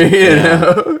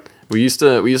 Yeah. We used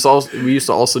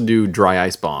to also do dry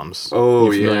ice bombs.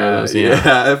 Oh yeah,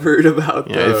 I've heard about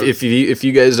those. If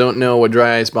you guys don't know what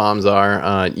dry ice bombs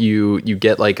are, you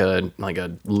get like a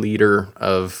liter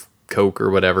of Coke or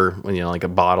whatever, like a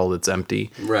bottle that's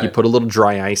empty. Right. You put a little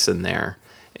dry ice in there,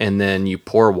 and then you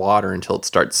pour water until it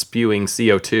starts spewing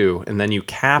CO2, and then you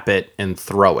cap it and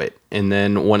throw it, and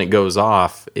then when it goes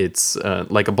off, it's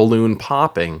like a balloon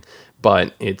popping.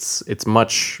 But it's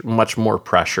much more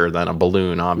pressure than a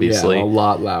balloon, obviously. Yeah, a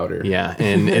lot louder. Yeah,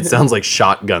 and it sounds like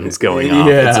shotguns going off.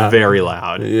 It's very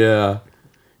loud. Yeah.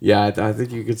 Yeah, I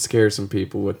think you could scare some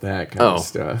people with that kind of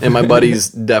stuff. And my buddies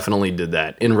definitely did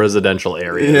that in residential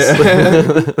areas. Yeah.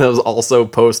 That was also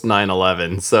post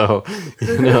 9/11, so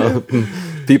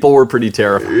people were pretty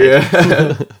terrified.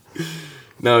 Yeah.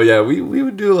 No, yeah, we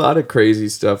would do a lot of crazy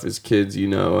stuff as kids.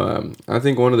 I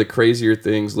think one of the crazier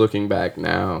things looking back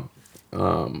now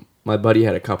my buddy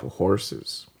had a couple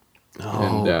horses.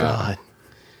 Oh, God.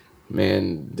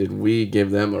 Man, did we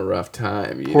give them a rough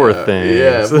time. Poor things.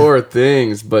 Yeah, poor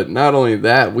things. But not only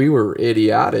that, we were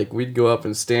idiotic. We'd go up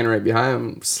and stand right behind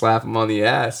them, slap them on the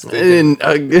ass. Thinking,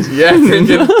 thinking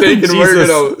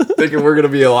we're gonna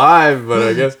be alive, but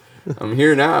I guess I'm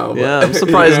here now. Yeah, I'm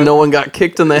surprised no one got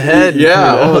kicked in the head.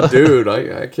 Yeah, oh, dude,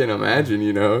 I can't imagine,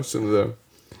 some of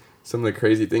the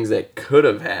crazy things that could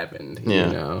have happened.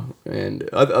 And another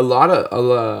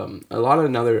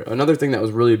thing that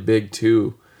was really big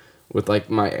too, with like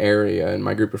my area and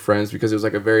my group of friends, because it was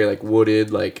like a very like wooded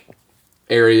like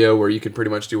area where you could pretty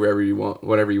much do whatever you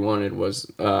wanted, was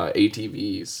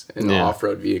ATVs and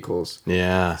off-road vehicles.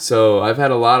 Yeah. So I've had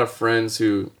a lot of friends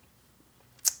who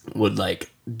would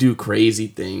like do crazy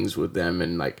things with them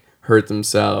and like hurt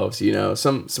themselves,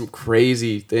 some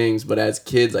crazy things. But as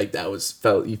kids, like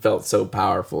you felt so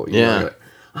powerful. You know, like,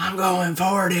 I'm going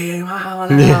 40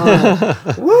 miles an hour.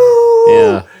 Woo!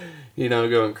 Yeah.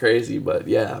 Going crazy. But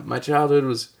yeah, my childhood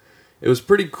was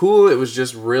pretty cool. It was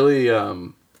just really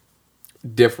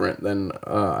different than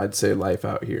I'd say life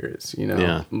out here is,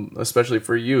 especially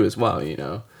for you as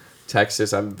well.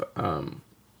 Texas, I'm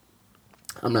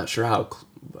not sure how,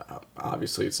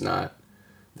 obviously it's not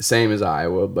the same as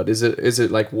Iowa, but is it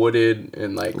like wooded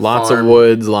and like lots of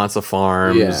woods, lots of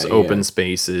farms, open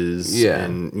spaces,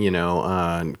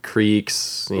 and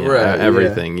creeks,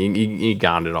 everything. You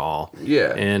got it all.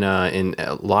 Yeah, and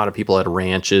a lot of people had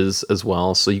ranches as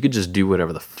well, so you could just do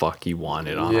whatever the fuck you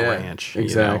wanted on a ranch.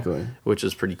 Exactly, which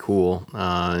is pretty cool.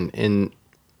 And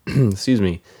excuse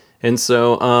me, and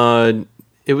so.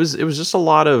 It was just a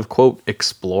lot of, quote,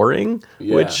 exploring,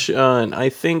 which I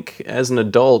think as an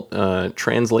adult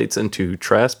translates into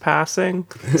trespassing.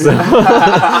 So,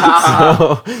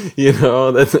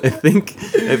 that's I think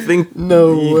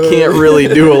you can't really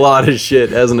do a lot of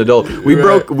shit as an adult.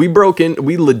 We broke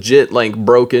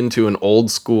into an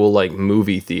old school like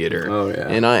movie theater. Oh yeah.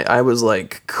 And I was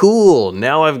like, cool,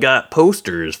 now I've got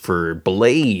posters for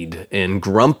Blade and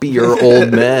grumpier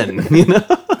old men,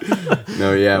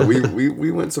 No, yeah,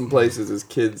 we went some places as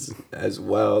kids as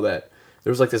well that there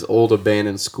was like this old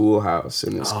abandoned schoolhouse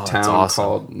in this town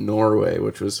called Norway,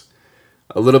 which was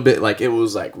a little bit like, it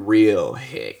was like real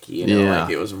hick, like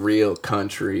it was real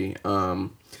country.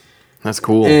 That's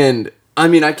cool. And I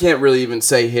mean, I can't really even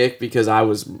say hick because I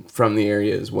was from the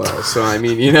area as well. So I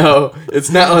mean,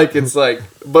 it's not like it's like,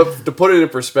 but to put it in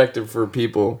perspective for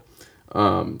people.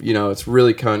 It's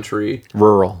really country.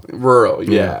 Rural,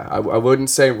 yeah. I wouldn't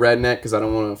say redneck because I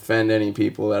don't want to offend any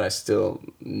people that I still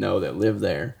know that live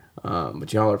there.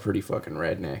 But y'all are pretty fucking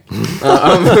redneck.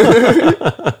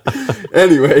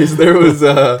 Anyways,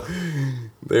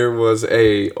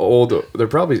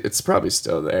 it's probably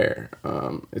still there.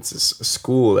 It's a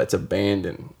school that's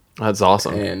abandoned. That's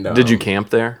awesome. And did you camp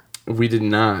there? We did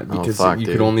not, because you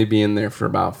could only be in there for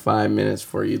about 5 minutes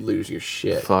before you'd lose your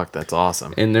shit. Fuck, that's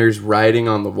awesome. And there's writing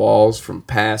on the walls from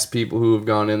past people who have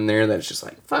gone in there that's just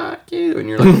like, fuck you. And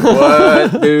you're like,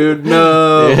 what, dude?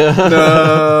 No,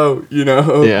 no,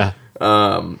 Yeah.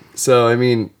 So, I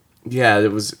mean, yeah,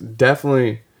 there was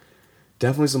definitely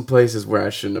some places where I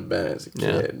shouldn't have been as a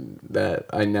kid that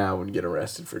I now would get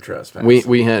arrested for trespassing.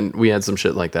 We had some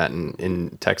shit like that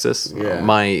in Texas. Yeah.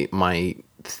 My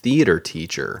theater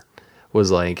teacher was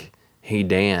like, hey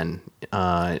Dan,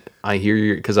 I hear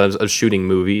you, because I was shooting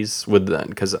movies with them,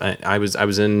 because I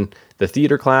was in the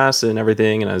theater class and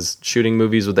everything, and I was shooting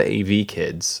movies with the AV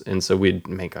kids, and so we'd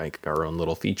make like our own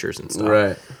little features and stuff.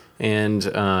 Right. And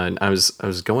I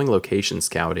was going location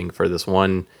scouting for this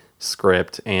one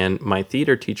script, and my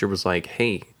theater teacher was like,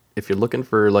 hey, if you're looking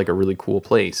for like a really cool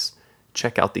place,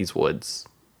 check out these woods.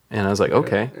 And I was like,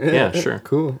 okay, yeah, sure.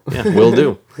 Cool. Yeah, will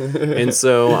do. And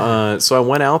so I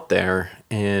went out there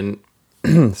and,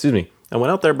 excuse me, I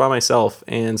went out there by myself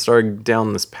and started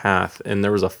down this path, and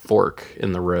there was a fork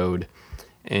in the road.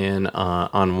 And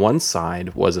on one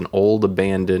side was an old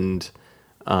abandoned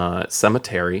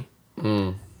cemetery.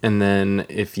 Mm. And then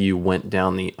if you went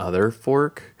down the other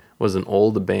fork was an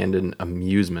old abandoned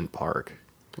amusement park.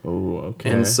 Oh,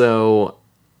 okay. And so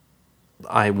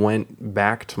I went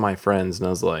back to my friends and I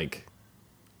was like,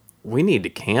 we need to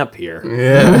camp here.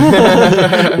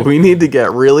 Yeah. We need to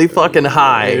get really fucking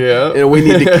high. Yeah. And we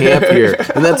need to camp here.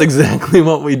 And that's exactly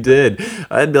what we did.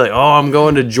 I'd be like, oh, I'm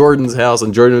going to Jordan's house.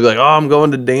 And Jordan would be like, oh, I'm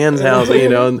going to Dan's house.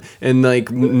 And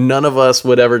like none of us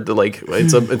would ever, like,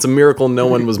 it's a miracle no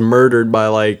one was murdered by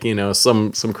like,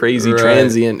 some crazy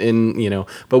transient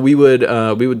but we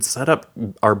would set up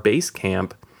our base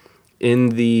camp in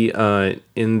the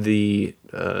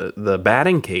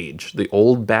batting cage, the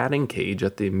old batting cage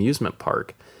at the amusement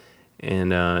park.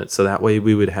 And so that way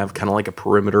we would have kind of like a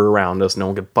perimeter around us. No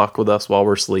one could fuck with us while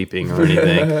we're sleeping or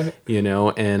anything, you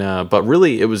know. And but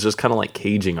really, it was just kind of like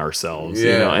caging ourselves.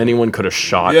 Yeah. You know, anyone could have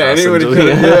shot Yeah, us. anyone into- could.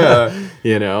 Yeah.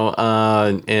 You know,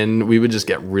 and we would just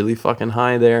get really fucking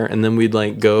high there, and then we'd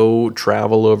like go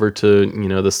travel over to, you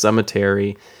know, the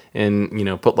cemetery and, you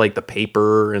know, put like the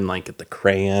paper and like get the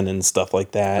crayon and stuff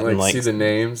like that, and like see the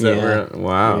names that were.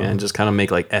 Wow. yeah, and just kind of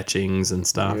make like etchings and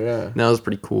stuff. Yeah. And that was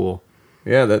pretty cool.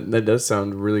 Yeah, that does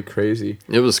sound really crazy.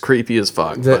 It was creepy as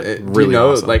fuck, Is but that- do really you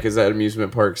know, awesome. like, is that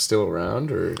amusement park still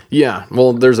around, or? Yeah,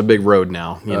 well, there's a big road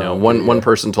now. You know, okay, one yeah.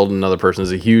 person told another person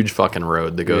there's a huge fucking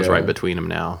road that goes Yeah. right between them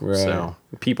now. Right. So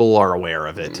people are aware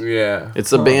of it. Yeah.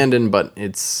 It's abandoned, but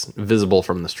it's visible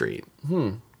from the street.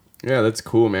 Yeah, that's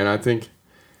cool, man.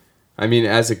 I mean,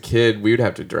 as a kid, we would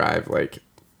have to drive like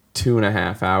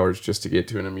 2.5 hours just to get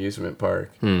to an amusement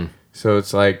park. So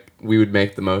it's like we would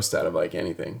make the most out of like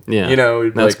anything. Yeah, you know,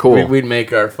 that's like, cool. We'd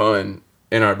make our fun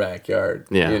in our backyard.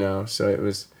 Yeah. you know. So it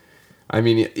was. I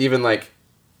mean, even like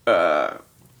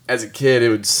as a kid, it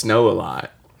would snow a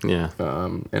lot Yeah.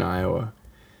 in Iowa,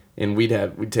 and we'd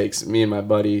take me and my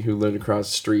buddy who lived across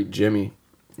the street, Jimmy.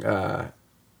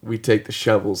 We'd take the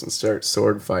shovels and start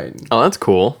sword fighting. Oh, that's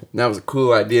cool. And that was a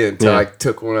cool idea until Yeah. I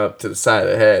took one up to the side of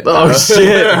the head. Oh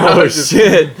shit! I Oh was just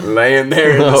shit! laying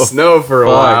there in the Oh, snow for a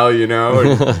fuck. while, you know.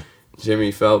 And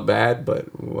Jimmy felt bad, but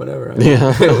whatever.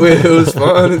 Yeah. it was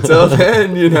fun until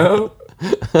then, you know.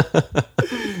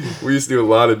 We used to do a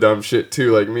lot of dumb shit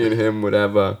too. Like me and him would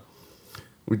have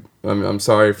I'm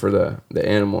sorry for the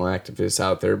animal activists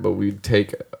out there, but we'd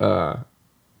take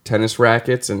tennis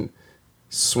rackets and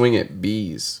swing at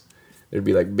bees. There'd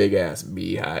be like big ass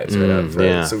beehives right up front.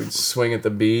 yeah. So we'd swing at the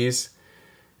bees.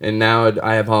 And now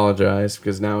I apologize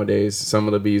because nowadays some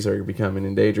of the bees are becoming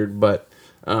endangered, but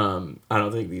I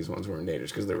don't think these ones were endangered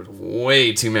because there was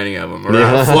way too many of them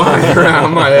around, flying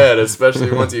around my head,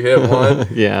 especially once you hit one.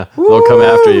 Yeah, they'll come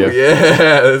after you.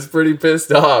 Yeah, it's pretty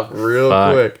pissed off real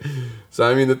Fuck. quick. So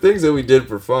I mean, the things that we did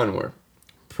for fun were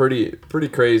pretty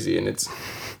crazy, and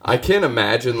I can't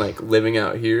imagine like living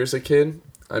out here as a kid.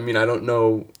 I mean, I don't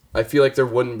know. I feel like there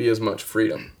wouldn't be as much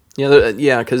freedom.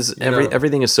 Yeah, because know?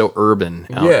 everything is so urban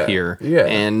out Yeah, here, yeah.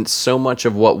 and so much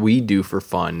of what we do for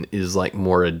fun is like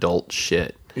more adult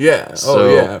shit. Yeah.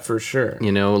 So- yeah, for sure.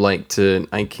 You know, like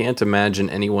I can't imagine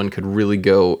anyone could really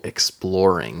go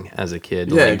exploring as a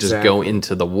kid. Yeah, like just go exactly.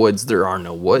 into the woods. There are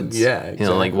no woods. Yeah, You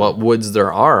know, like exactly. what woods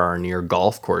there are near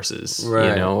golf courses, you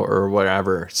Right. know, or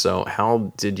whatever. So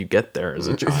how did you get there as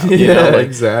a child? Yeah, You know, like,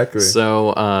 exactly.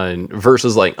 So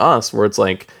versus like us, where it's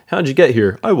like, how'd you get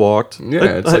here? I walked. Yeah,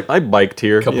 it's I, like I biked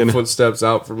here. A couple you know? footsteps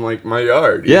out from like my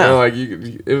yard. Yeah. You know, like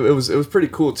it was pretty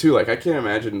cool too. Like I can't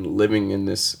imagine living in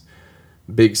this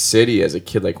big city as a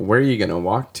kid. Like where are you gonna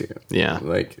walk to? Yeah.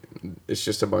 Like it's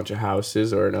just a bunch of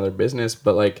houses or another business.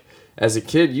 But like as a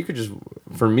kid, you could just,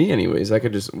 for me anyways, I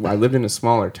lived in a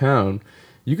smaller town.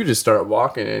 You could just start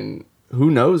walking and who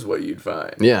knows what you'd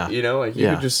find. Yeah. You know, like you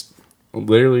Yeah. could just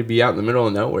literally be out in the middle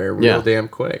of nowhere real Yeah. damn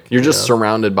quick. You're you just know?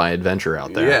 surrounded by adventure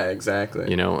out there. Yeah, exactly.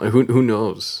 You know, who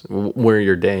knows where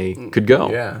your day could go?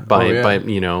 Yeah. By Oh, yeah. by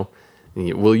you know,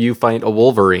 will you fight a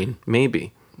Wolverine?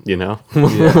 Maybe. You know,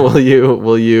 will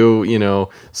you you know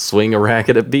swing a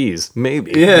racket at bees?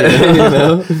 Maybe. Yeah,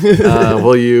 you know.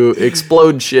 Will you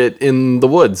explode shit in the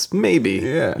woods? Maybe.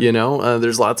 Yeah. You know,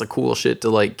 there's lots of cool shit to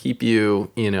like keep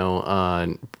you, you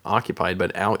know, occupied.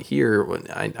 But out here,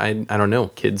 I don't know.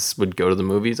 Kids would go to the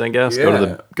movies, I guess.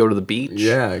 Yeah. Go to the beach.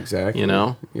 Yeah, exactly. You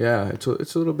know? Yeah, it's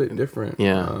a little bit different.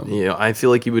 Yeah. You know, I feel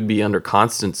like you would be under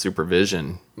constant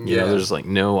supervision. You know, Yeah. there's like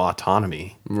no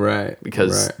autonomy Right.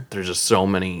 because right. there's just so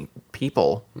many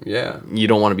people. Yeah. You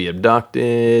don't want to be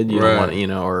abducted. You don't Right. want to, you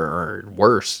know, or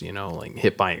worse, you know, like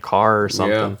hit by a car or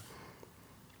something.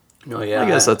 No, yeah. I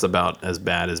guess that's about as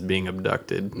bad as being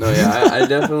abducted. No, yeah. I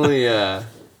definitely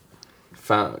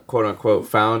found, quote unquote,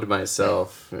 found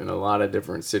myself in a lot of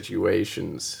different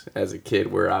situations as a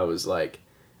kid where I was like,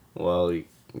 well,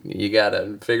 you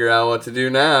gotta figure out what to do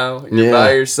now. You're Yeah.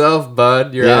 by yourself,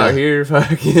 bud. You're Yeah. out here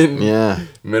fucking Yeah.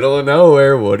 middle of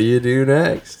nowhere. What do you do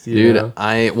next? You Dude,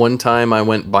 know? one time I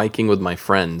went biking with my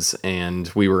friends and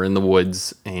we were in the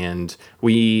woods and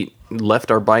we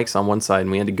left our bikes on one side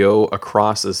and we had to go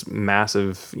across this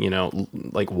massive, you know,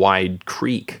 like wide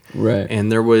creek. Right.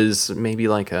 And there was maybe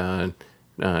like a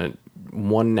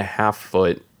 1.5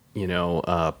 foot, you know,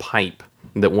 pipe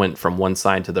that went from one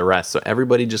side to the rest. So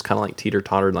everybody just kind of like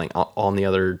teeter-tottered like on the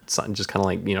other side, just kind of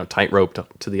like, you know,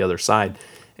 tightrope to the other side.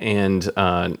 And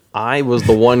I was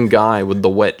the one guy with the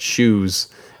wet shoes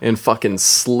and fucking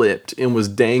slipped and was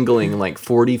dangling like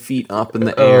 40 feet up in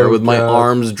the air with my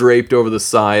arms draped over the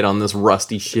side on this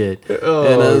rusty shit.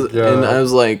 And I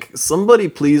was like, somebody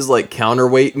please like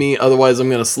counterweight me, otherwise I'm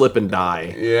gonna slip and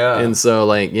die. Yeah. And so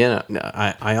like, yeah,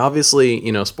 I obviously,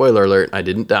 you know, spoiler alert, I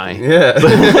didn't die. Yeah.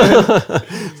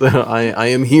 So I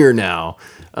am here now.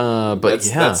 But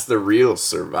that's the real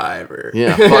survivor.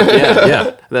 Yeah, fuck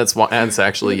yeah. That's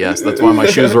actually, yes. That's why my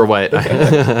shoes were wet.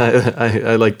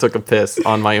 I like took a piss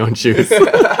on my own shoes. So,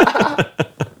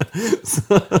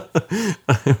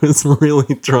 I was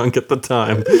really drunk at the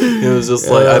time. It was just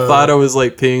like, I thought I was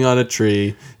like peeing on a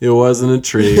tree. It wasn't a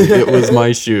tree. It was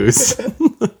my shoes.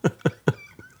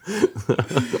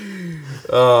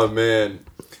 Oh man.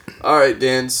 All right,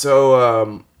 Dan.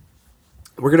 So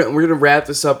we're gonna wrap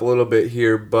this up a little bit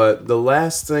here, but the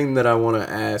last thing that I want to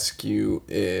ask you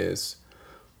is,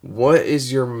 what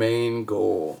is your main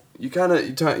goal? You kind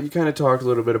of talked a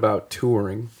little bit about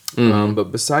touring, but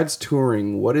besides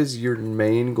touring, what is your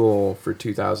main goal for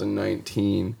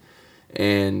 2019?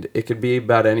 And it could be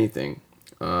about anything.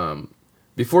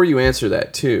 Before you answer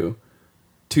that, too,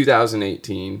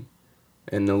 2018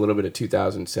 and a little bit of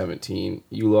 2017,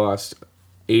 you lost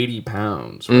 80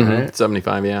 pounds, right?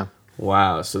 75, yeah.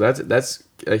 Wow, so that's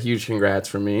a huge congrats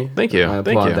for me. Thank you. I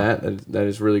applaud that. That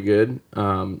is really good.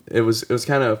 It was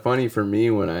kind of funny for me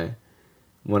when I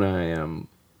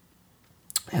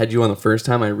had you on the first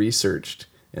time. I researched,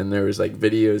 and there was like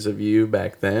videos of you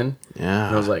back then. Yeah.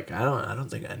 And I was like, I don't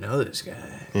think I know this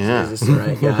guy. Yeah. Is this the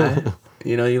right guy?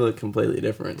 You know, you look completely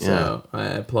different. So I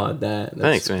applaud that.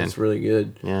 Thanks, man. That's really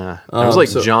good. Yeah. I was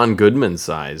like John Goodman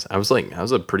size. I was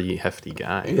a pretty hefty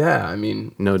guy. Yeah, I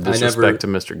mean, no disrespect to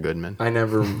Mr. Goodman. I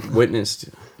never witnessed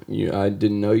you. I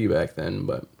didn't know you back then,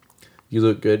 but you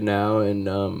look good now.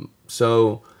 And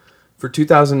so for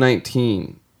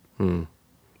 2019,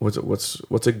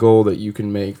 what's a goal that you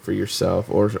can make for yourself,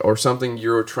 or something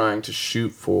you're trying to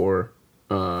shoot for?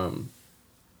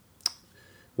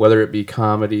 Whether it be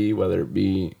comedy, whether it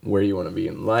be where you want to be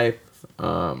in life.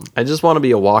 I just want to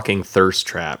be a walking thirst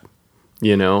trap.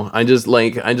 You know, I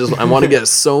want to get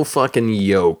so fucking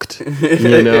yoked,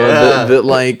 you know, that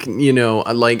like, you know,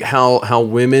 like how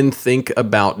women think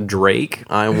about Drake.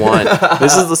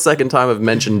 This is the second time I've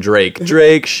mentioned Drake.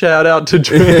 Drake, shout out to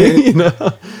Drake. You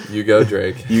know, you go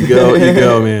Drake. You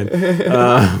go, man.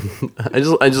 I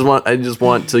just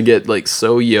want to get like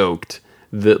so yoked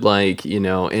that like, you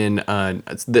know, and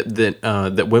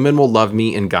that women will love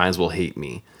me and guys will hate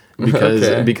me.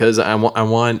 Because I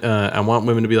want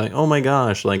women to be like, oh my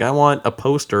gosh, like I want a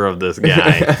poster of this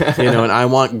guy, you know, and I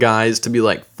want guys to be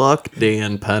like, fuck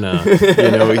Dan Penna,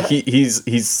 you know,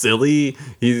 he's silly,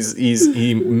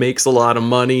 he makes a lot of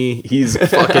money, he's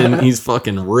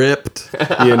fucking ripped,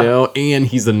 you know, and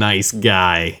he's a nice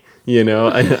guy, you know.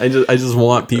 I just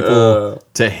want people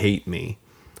to hate me.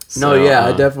 So, no, yeah,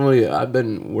 I've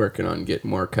been working on getting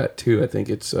more cut too. I think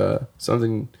it's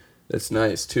something that's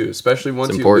nice too, especially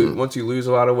once you lose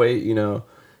a lot of weight. You know,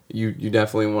 you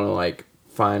definitely want to like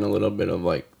find a little bit of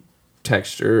like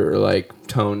texture or like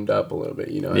toned up a little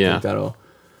bit. You know, I think that'll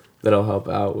help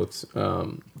out with.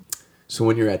 So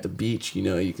when you're at the beach, you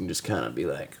know, you can just kind of be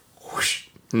like, whoosh,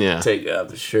 take off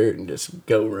the shirt and just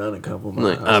go run a couple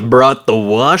miles. Like, I brought the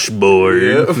washboard.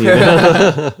 Yep.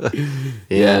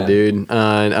 Yeah, dude.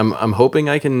 I'm hoping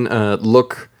I can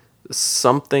look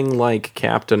something like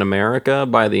Captain America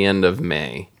by the end of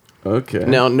May. Okay.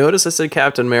 Now, notice I said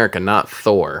Captain America, not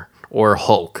Thor or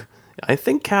Hulk. I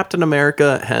think Captain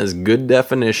America has good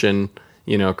definition.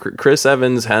 You know, Chris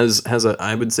Evans has a,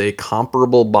 I would say,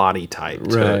 comparable body type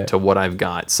to what I've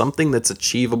got. Something that's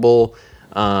achievable.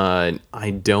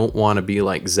 I don't want to be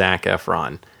like Zac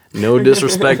Efron. No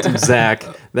disrespect to Zac.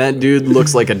 That dude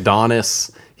looks like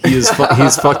Adonis. He's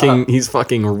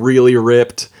fucking really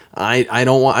ripped. I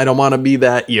don't want to be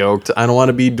that yoked. I don't want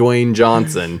to be Dwayne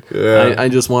Johnson. Yeah. I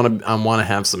just want to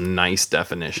have some nice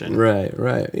definition.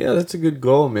 Right. Yeah, that's a good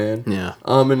goal, man. Yeah.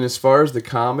 And as far as the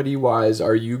comedy wise,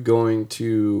 are you going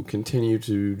to continue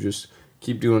to just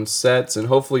keep doing sets and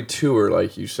hopefully tour,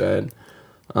 like you said?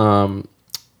 Do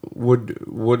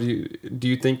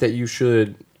you think that you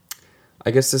should?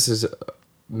 I guess this is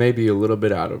maybe a little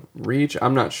bit out of reach.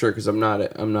 I'm not sure because I'm not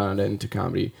into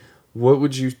comedy. What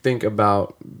would you think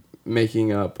about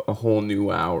making up a whole new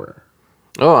hour?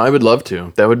 Oh, I would love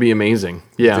to. That would be amazing.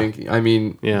 Yeah. Do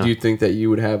you think that you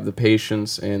would have the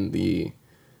patience and the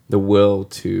will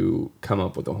to come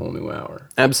up with a whole new hour?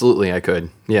 Absolutely, I could.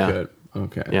 Yeah. Good.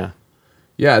 Okay. Yeah.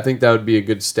 Yeah, I think that would be a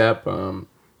good step.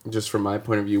 Just from my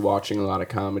point of view, watching a lot of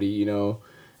comedy, you know,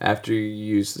 after you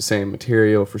use the same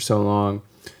material for so long,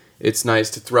 it's nice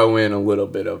to throw in a little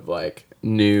bit of like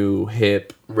new,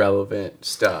 hip, relevant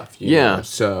stuff. You know?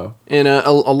 So, and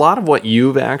a lot of what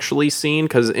you've actually seen,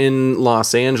 because in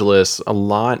Los Angeles, a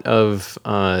lot of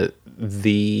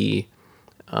the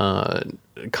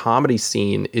comedy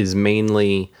scene is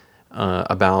mainly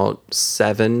about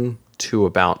 7 to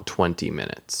about 20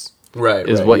 minutes. Right.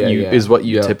 Is what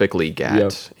you typically get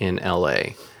Yep. in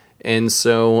LA. And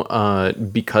so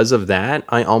because of that,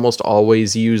 I almost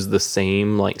always use the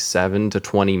same like 7 to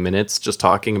 20 minutes just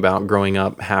talking about growing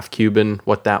up half Cuban,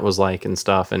 what that was like and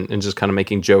stuff, and just kind of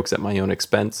making jokes at my own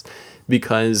expense.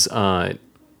 Because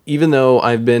even though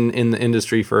I've been in the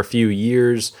industry for a few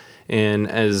years and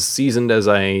as seasoned as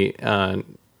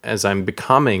I'm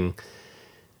becoming,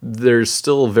 there's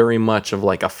still very much of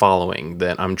like a following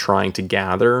that I'm trying to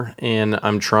gather, and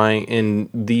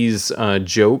these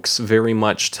jokes very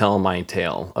much tell my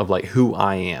tale of like who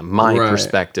I am, my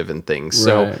perspective and things.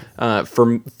 Right.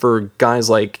 So for guys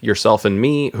like yourself and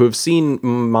me who have seen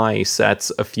my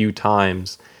sets a few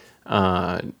times,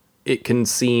 it can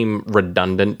seem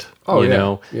redundant,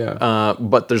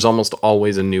 but there's almost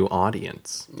always a new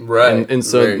audience. Right. And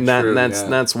so Very true,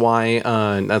 that's why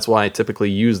I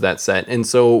typically use that set. And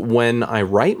so when I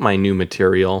write my new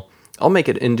material, I'll make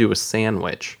it into a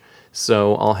sandwich.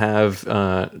 So I'll have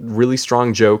really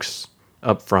strong jokes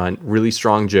up front, really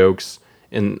strong jokes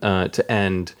to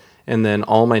end, and then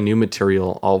all my new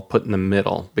material I'll put in the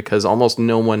middle, because almost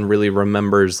no one really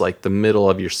remembers like the middle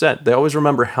of your set. They always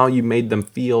remember how you made them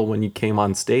feel when you came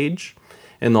on stage,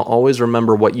 and they'll always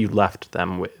remember what you left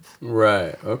them with.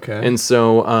 Right. Okay. And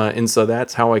so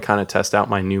that's how I kind of test out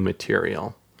my new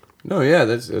material. No, yeah,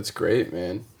 that's great,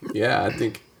 man. Yeah, I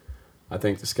think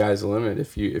the sky's the limit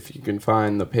if you can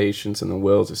find the patience and the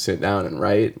will to sit down and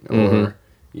write, or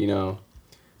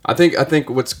I think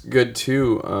what's good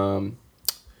too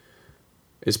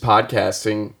is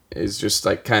podcasting is just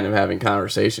like kind of having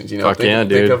conversations.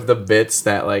 Think of the bits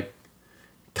that like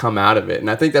come out of it, and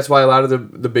I think that's why a lot of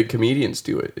the big comedians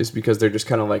do it, is because they're just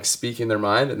kind of like speaking their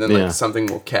mind, and then like something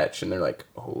will catch, and they're like,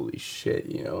 holy shit,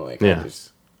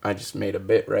 I just made a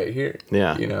bit right here.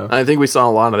 Yeah. I think we saw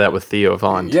a lot of that with Theo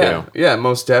Von too. Yeah,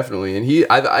 most definitely. And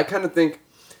I kind of think,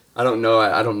 I don't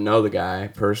know the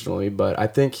guy personally, but I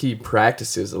think he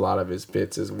practices a lot of his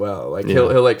bits as well. Like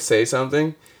he'll like say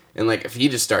something, and like if he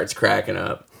just starts cracking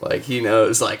up, like he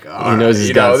knows like, he knows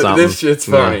he's got something. This shit's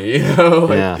funny,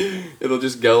 it'll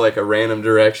just go like a random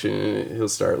direction and he'll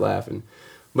start laughing.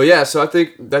 But yeah, so I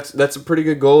think that's a pretty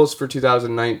good goals for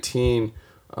 2019.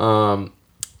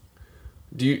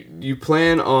 Do you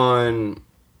plan on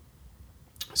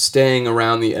staying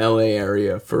around the LA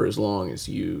area for as long as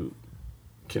you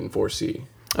can foresee?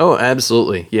 Oh,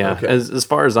 absolutely. Yeah. Okay. As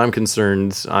far as I'm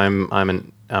concerned, I'm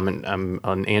an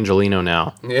Angelino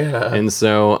now. Yeah. And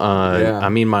so, I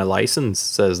mean, my license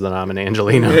says that I'm an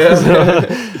Angelino.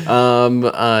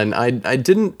 And I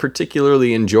didn't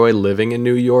particularly enjoy living in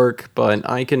New York, but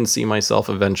I can see myself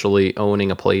eventually owning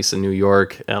a place in New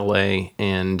York, LA,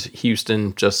 and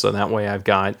Houston, just so that way I've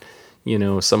got,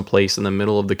 some place in the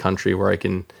middle of the country where I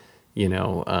can,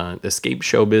 escape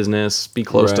show business, be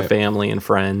close to family and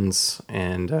friends,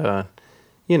 and,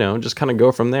 just kind of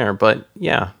go from there. But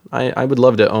yeah, I would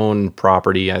love to own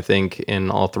property, I think,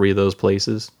 in all three of those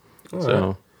places.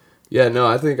 Right. Yeah, no,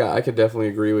 I think I could definitely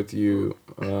agree with you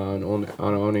on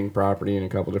owning property in a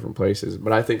couple different places.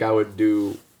 But I think I would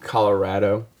do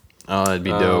Colorado. Oh, that'd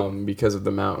be dope. Because of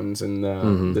the mountains and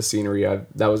the scenery.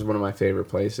 That was one of my favorite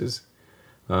places.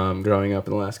 Growing up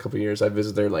in the last couple of years, I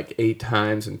visited there like 8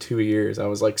 times in 2 years. I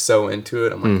was like so into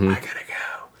it. I'm like, I gotta go.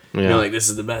 Yeah. Like this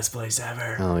is the best place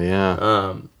ever. Oh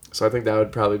yeah. So I think that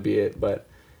would probably be it. But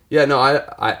yeah, no,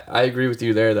 I agree with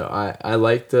you there though. I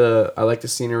like the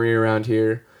scenery around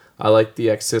here. I like the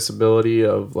accessibility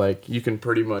of like you can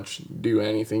pretty much do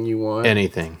anything you want.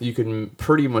 Anything. You can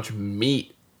pretty much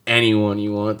meet anyone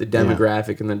you want. The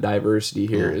demographic and the diversity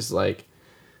here is like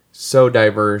so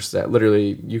diverse that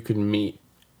literally you can meet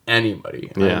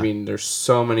anybody. Yeah. I mean, there's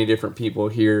so many different people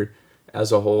here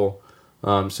as a whole.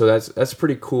 So that's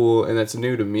pretty cool, and that's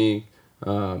new to me,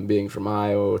 being from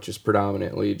Iowa, which is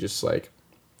predominantly just like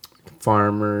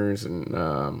farmers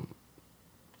and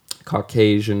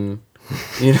Caucasian.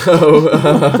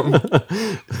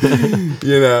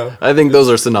 I think those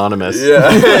are synonymous.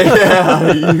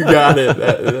 Yeah, you got it.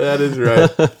 That is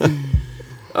right.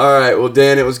 All right, well,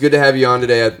 Dan, it was good to have you on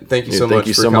today. Thank you so much. Thank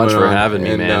you so much for having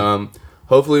me, man.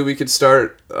 Hopefully, we could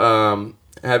start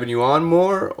having you on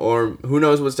more, or who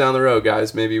knows what's down the road,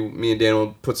 guys. Maybe me and Dan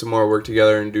will put some more work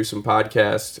together and do some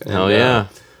podcasts. And, hell yeah.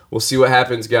 We'll see what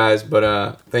happens, guys.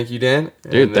 But thank you, Dan.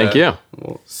 Dude, thank you.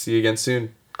 We'll see you again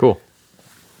soon. Cool.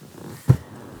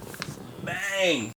 Bang!